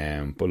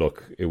confusing. But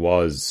look, it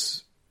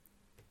was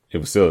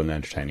still an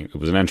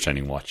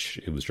entertaining watch.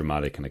 It was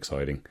dramatic and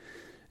exciting.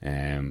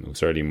 It was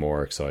certainly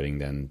more exciting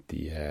than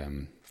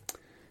the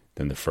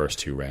first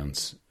 2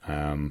 rounds.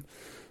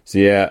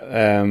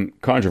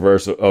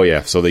 Controversial. Oh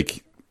yeah, so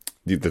the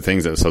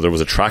things so there was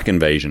a track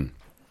invasion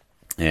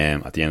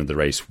at the end of the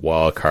race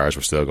while cars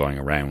were still going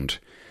around,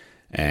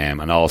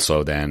 and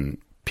also then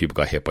people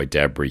got hit by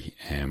debris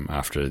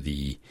after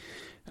the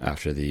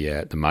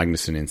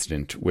Magnussen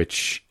incident,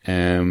 which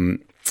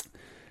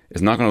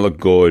is not going to look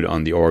good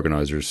on the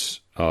organisers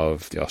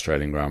of the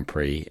Australian Grand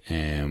Prix.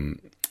 So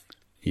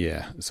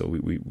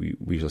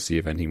we shall see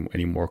if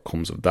any more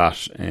comes of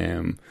that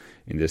in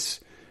this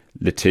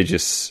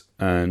litigious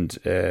and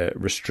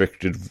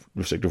restrictive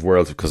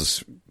world.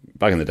 Because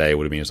back in the day, it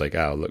would have been back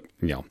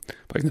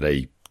in the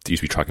day, there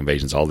used to be track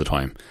invasions all the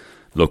time.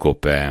 Look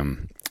up the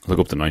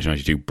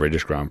 1992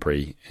 British Grand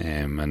Prix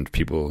and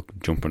people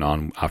jumping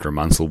on after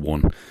Mansell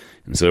won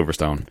in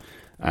Silverstone,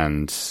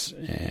 and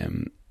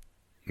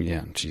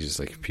Jesus,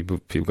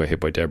 people got hit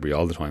by debris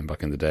all the time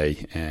back in the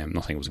day.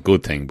 Not saying it was a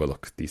good thing, but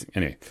look,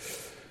 anyway,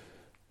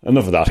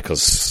 enough of that,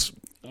 because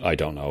I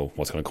don't know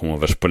what's going to come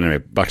of it. But anyway,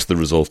 back to the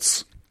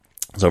results.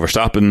 So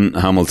Verstappen,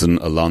 Hamilton,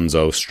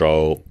 Alonso,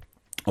 Stroll.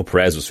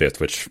 Perez was 5th,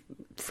 which,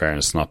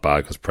 fairness, not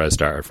bad, because Perez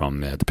started from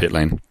the pit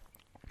lane.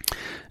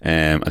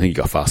 I think he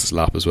got fastest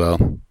lap as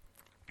well.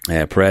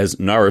 Perez,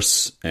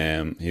 Norris,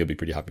 he'll be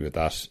pretty happy with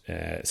that.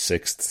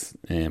 6th,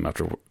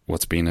 after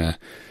what's been a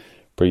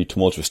pretty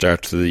tumultuous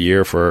start to the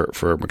year for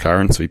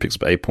McLaren, so he picks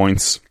up 8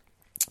 points.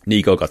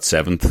 Nico got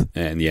 7th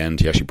in the end.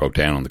 He actually broke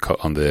down on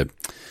the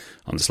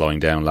slowing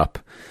down lap.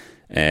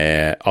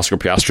 Oscar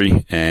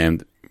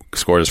Piastri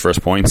scored his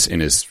first points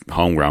in his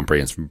home Grand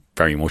Prix. It's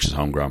very much his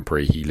home Grand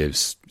Prix. He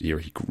lives here.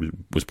 He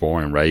was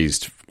born and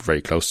raised very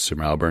close to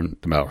Melbourne,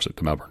 the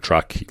Melbourne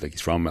track.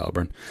 He's from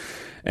Melbourne.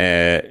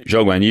 Zhou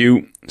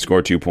Guanyu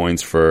scored 2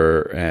 points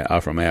for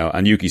Alfa Romeo,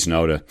 and Yuki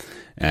Tsunoda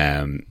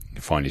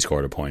finally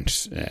scored a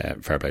point.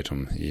 Fair play to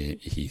him.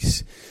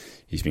 He's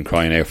been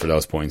crying out for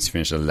those points. He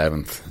finished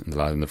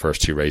 11th in the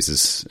first 2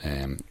 races.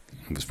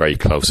 He was very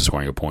close to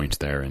scoring a point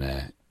there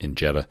in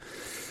Jeddah,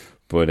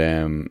 but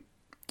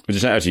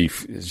just actually,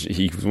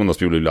 he was one of those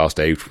people who lost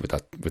out with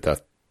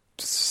that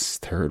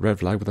 3rd red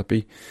flag. Would that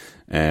be?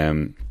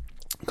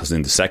 Because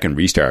in the second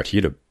restart, he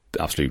had an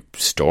absolute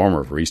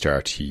stormer of a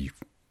restart. He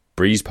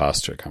breezed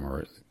past, I can't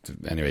remember.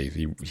 Anyway,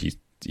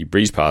 he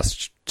breezed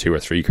past 2 or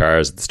 3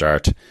 cars at the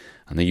start.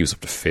 I think he was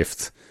up to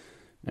 5th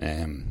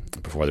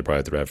before they brought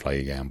out the red flag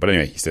again. But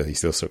anyway, he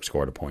still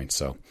scored a point,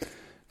 so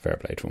fair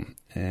play to him.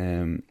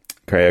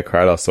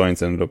 Carlos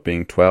Sainz ended up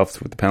being 12th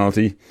with the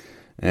penalty.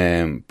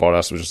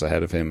 Bottas was just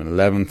ahead of him in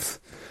 11th.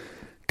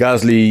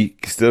 Gasly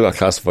still got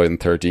classified in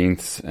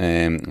 13th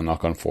and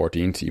Ocon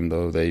 14th, even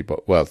though they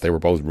were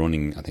both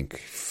running, I think,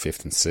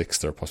 5th and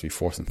 6th, or possibly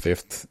 4th and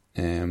 5th.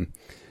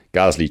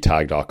 Gasly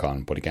tagged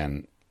Ocon, but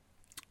again,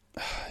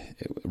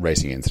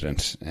 racing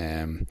incident.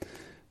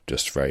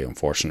 Just very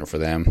unfortunate for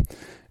them.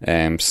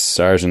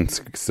 Sargent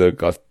still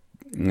got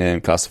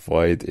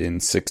classified in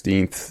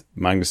 16th.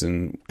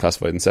 Magnussen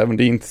classified in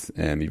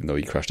 17th, even though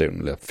he crashed out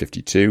in lap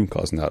 52,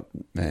 causing that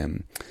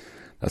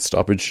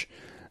stoppage.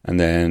 And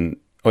then,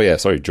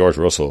 George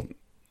Russell,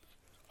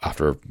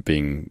 after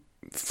being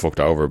fucked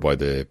over by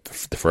the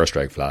first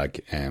red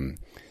flag,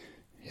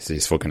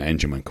 his fucking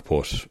engine went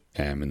kaput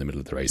in the middle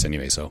of the race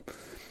anyway, so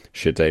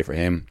shit day for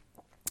him.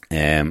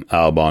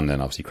 Albon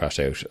then obviously crashed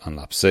out on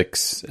lap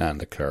 6, and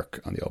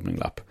Leclerc on the opening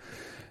lap.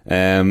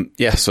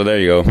 So there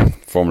you go.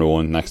 Formula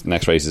 1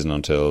 next race isn't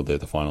until the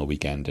final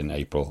weekend in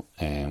April,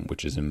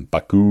 which is in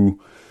Baku,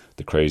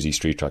 the crazy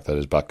street track that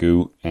is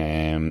Baku.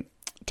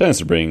 tends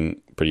to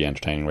bring pretty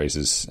entertaining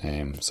races,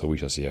 so we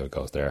shall see how it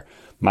goes there.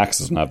 Max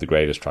doesn't have the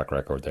greatest track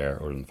record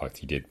there, other than the fact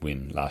he did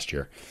win last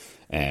year.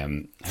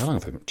 How long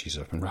have I been? Jeez,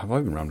 have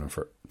I been rambling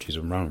for? Jeez,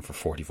 I've been rambling for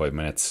 45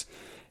 minutes.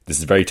 This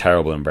is very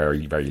terrible and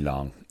very, very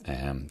long.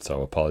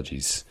 So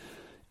apologies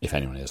if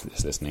anyone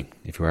is listening.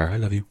 If you are, I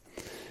love you.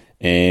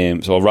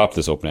 So I'll wrap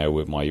this up now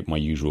with my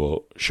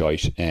usual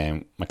shite.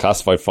 My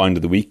classified find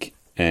of the week.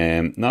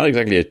 Not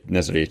exactly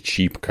necessarily a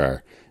cheap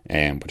car,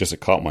 but just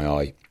it caught my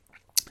eye.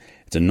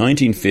 It's a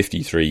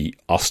 1953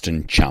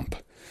 Austin Champ,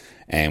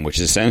 which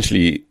is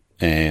essentially,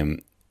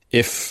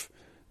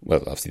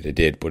 obviously they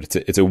did, but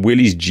it's a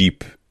Willys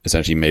Jeep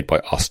essentially made by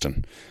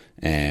Austin.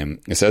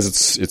 It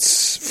says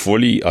it's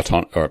fully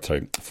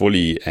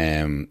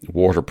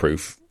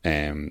waterproof.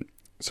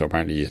 So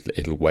apparently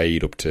it'll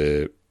wade up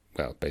to,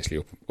 well,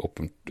 basically up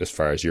as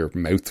far as your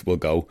mouth will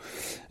go.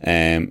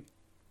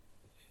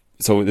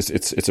 So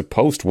it's a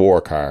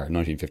post-war car,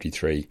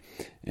 1953.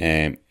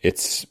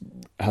 It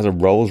has a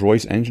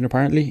Rolls-Royce engine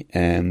apparently.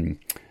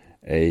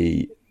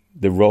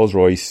 The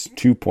Rolls-Royce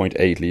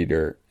 2.8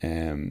 litre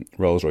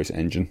Rolls-Royce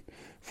engine,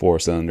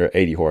 4-cylinder,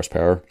 80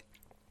 horsepower.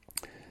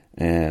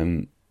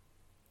 Look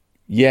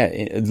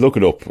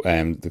it up,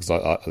 because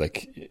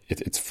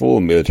it's full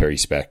military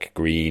spec,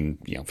 green,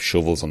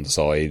 shovels on the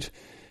side,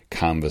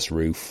 canvas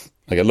roof.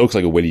 Like, it looks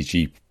like a Willys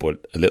Jeep,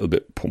 but a little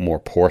bit more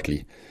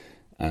portly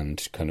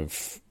and kind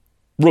of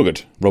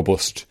rugged,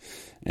 robust.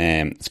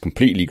 It's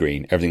completely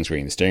green. Everything's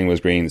green. The steering wheel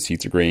is green. The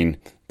seats are green.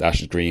 The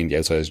dash is green. The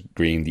outside is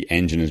green. The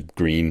engine is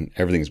green.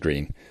 Everything's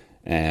green.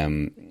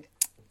 It's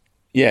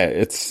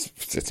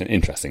an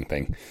interesting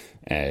thing.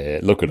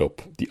 Look it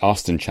up. The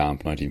Austin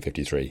Champ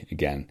 1953.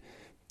 Again,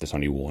 there's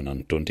only one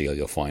on Dundee.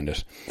 You'll find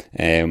it.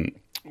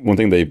 One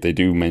thing they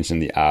do mention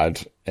in the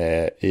ad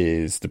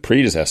is the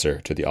predecessor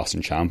to the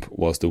Austin Champ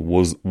was the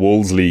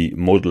Wolseley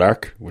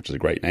Mudlark, which is a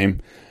great name.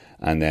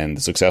 And then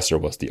the successor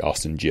was the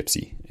Austin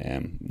Gypsy.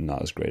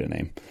 Not as great a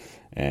name.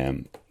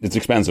 It's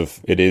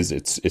expensive. It is.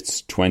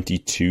 It's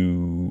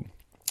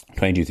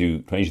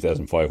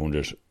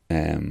 22,500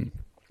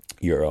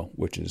 euro,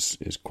 which is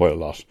quite a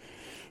lot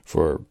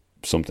for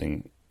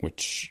something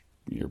which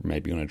you're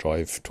maybe going to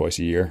drive twice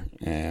a year.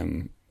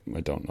 I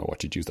don't know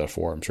what you'd use that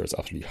for. I'm sure it's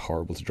absolutely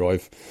horrible to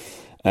drive.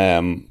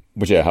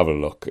 But yeah, have a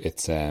look.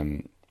 It's a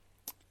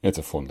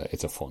fun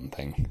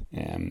thing.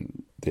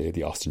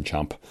 The Austin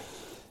Champ.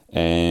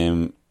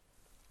 I'm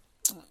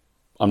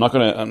not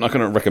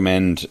gonna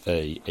recommend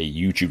a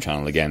YouTube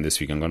channel again this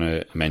week. I'm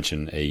gonna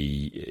mention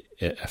a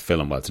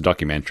film. Well, it's a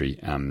documentary.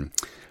 I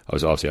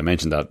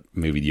mentioned that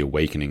movie The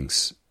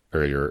Awakenings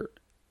earlier,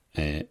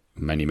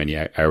 many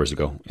hours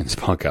ago in this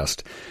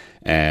podcast.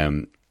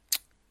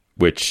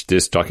 Which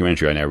this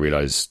documentary, I now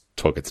realise,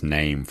 took its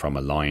name from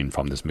a line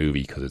from this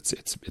movie, because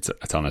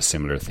it's on a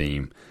similar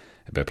theme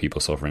about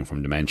people suffering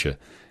from dementia.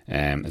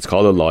 It's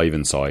called Alive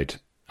Inside,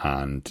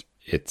 and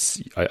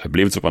I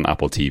believe it's up on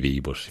Apple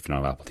TV, but if you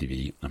don't have Apple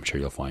TV, I'm sure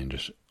you'll find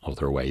it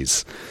other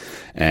ways.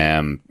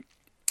 I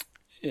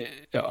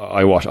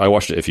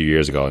watched it a few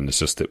years ago, and it's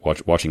just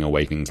that watching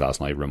Awakenings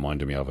last night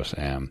reminded me of it.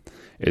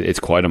 It's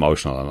quite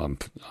emotional, and I'm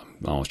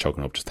almost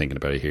choking up just thinking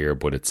about it here.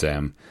 But it's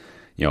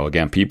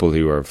again, people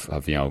who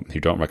who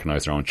don't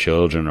recognise their own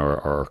children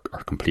or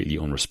are completely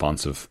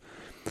unresponsive,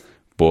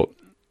 but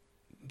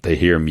they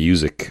hear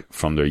music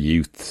from their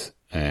youth.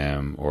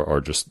 Or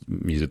just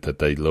music that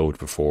they loved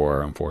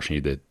before.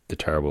 Unfortunately, the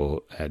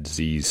terrible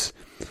disease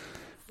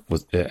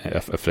was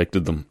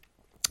afflicted them,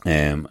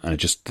 and it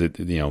just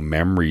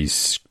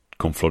memories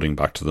come flooding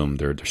back to them.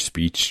 Their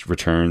speech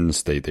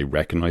returns. They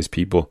recognise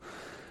people,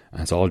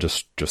 and it's all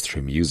just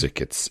through music.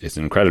 It's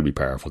an incredibly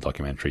powerful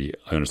documentary.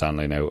 I understand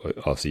now.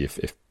 Obviously,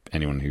 if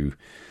anyone who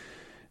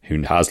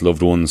has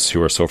loved ones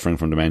who are suffering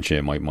from dementia,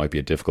 it might be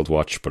a difficult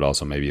watch, but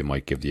also maybe it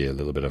might give you a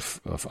little bit of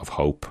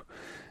hope.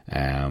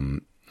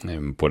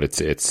 But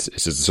it's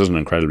just an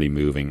incredibly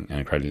moving and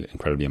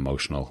incredibly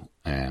emotional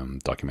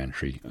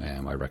documentary.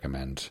 I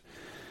recommend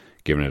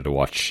giving it a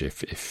watch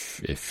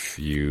if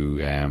you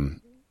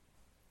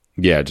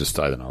just,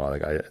 I don't know,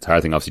 it's a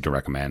hard thing obviously to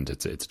recommend.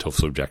 It's a tough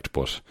subject,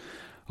 but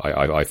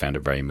I found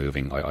it very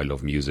moving. I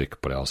love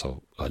music, but I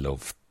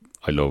love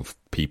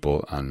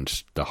people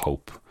and the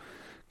hope,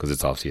 because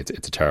it's obviously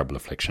it's a terrible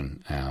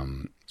affliction,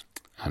 and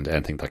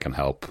anything that can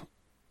help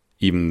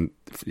even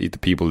the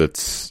people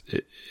it's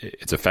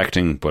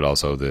affecting, but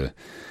also the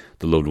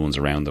loved ones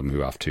around them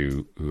who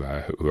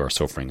are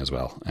suffering as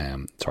well.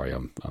 Sorry,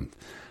 I'm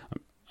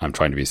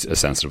trying to be as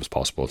sensitive as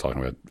possible,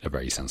 talking about a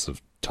very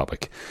sensitive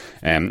topic.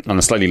 On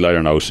a slightly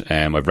lighter note,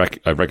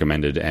 I've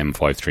recommended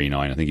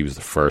M539. I think he was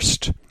the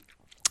first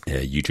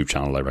YouTube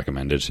channel I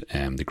recommended.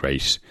 The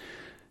great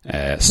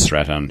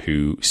Sretan,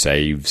 who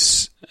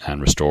saves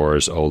and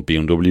restores old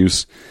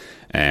BMWs.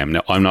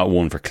 Now, I'm not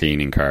one for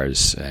cleaning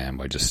cars.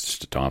 I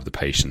just don't have the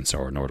patience,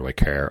 nor do I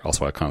care.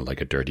 Also, I kind of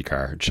like a dirty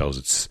car. It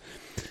shows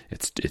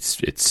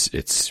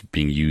it's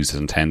being used as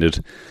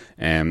intended.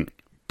 But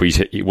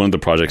one of the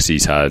projects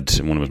he's had,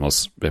 one of his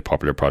most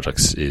popular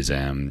projects, is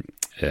an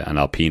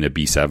Alpina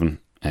B7,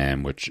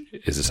 which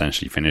is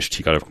essentially finished.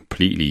 He got it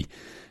completely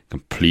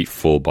complete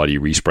full body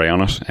respray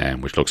on it,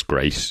 which looks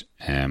great.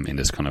 In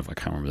this kind of, I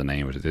can't remember the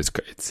name of it.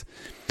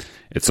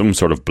 It's some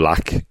sort of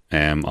black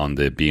on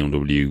the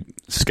BMW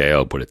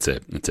scale, but it's a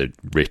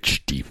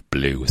rich, deep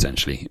blue,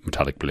 essentially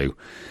metallic blue.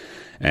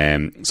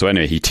 So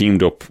anyway, he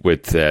teamed up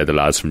with the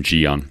lads from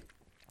Geon,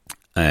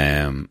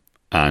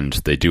 and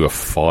they do a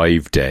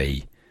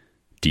 5-day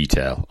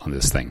detail on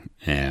this thing,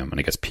 and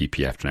it gets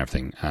PPF'd and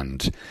everything.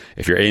 And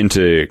if you're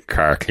into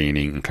car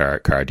cleaning and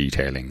car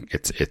detailing,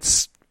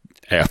 it's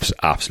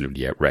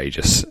absolutely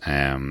outrageous.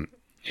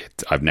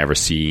 I've never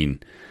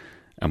seen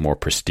a more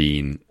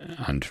pristine,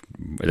 and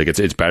like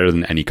it's better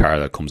than any car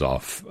that comes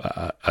off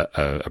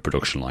a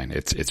production line.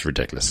 It's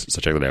ridiculous.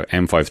 So check it out.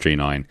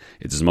 M539.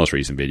 It's his most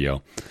recent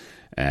video.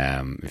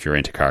 If you're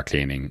into car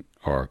cleaning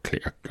or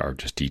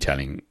just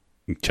detailing,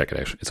 check it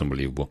out. It's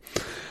unbelievable.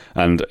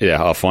 And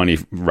yeah, I'll finally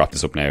wrap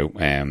this up now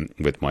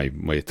with my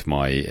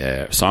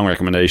song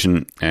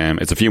recommendation.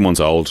 It's a few months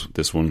old,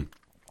 this one.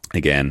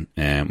 Again,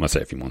 I'll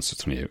say a few months.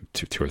 It's only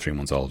 2 or 3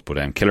 months old.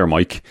 But Killer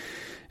Mike,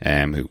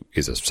 who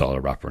is a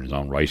solid rapper in his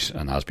own right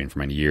and has been for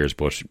many years,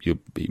 but you'll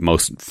be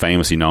most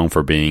famously known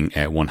for being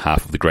one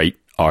half of the great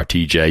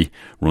RTJ,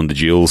 Run the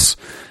Jewels.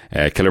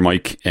 Killer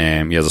Mike, he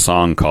has a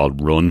song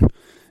called Run,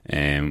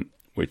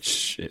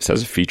 which it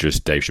says it features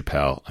Dave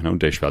Chappelle. I know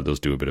Dave Chappelle does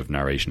do a bit of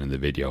narration in the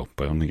video,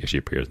 but I don't think it actually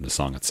appears in the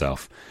song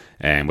itself.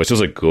 Which is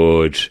a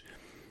good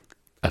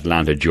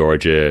Atlanta,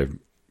 Georgia,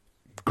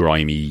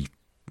 grimy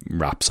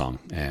rap song.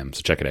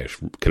 So check it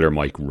out. Killer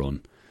Mike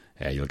Run.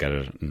 You'll get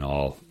it in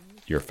all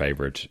your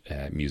favourite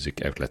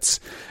music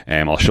outlets.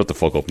 I'll shut the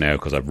fuck up now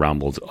because I've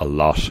rambled a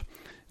lot,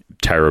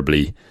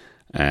 terribly.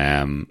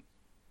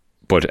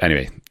 But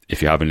anyway,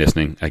 if you have been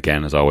listening,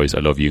 again, as always, I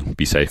love you.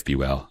 Be safe, be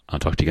well. I'll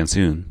talk to you again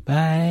soon.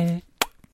 Bye.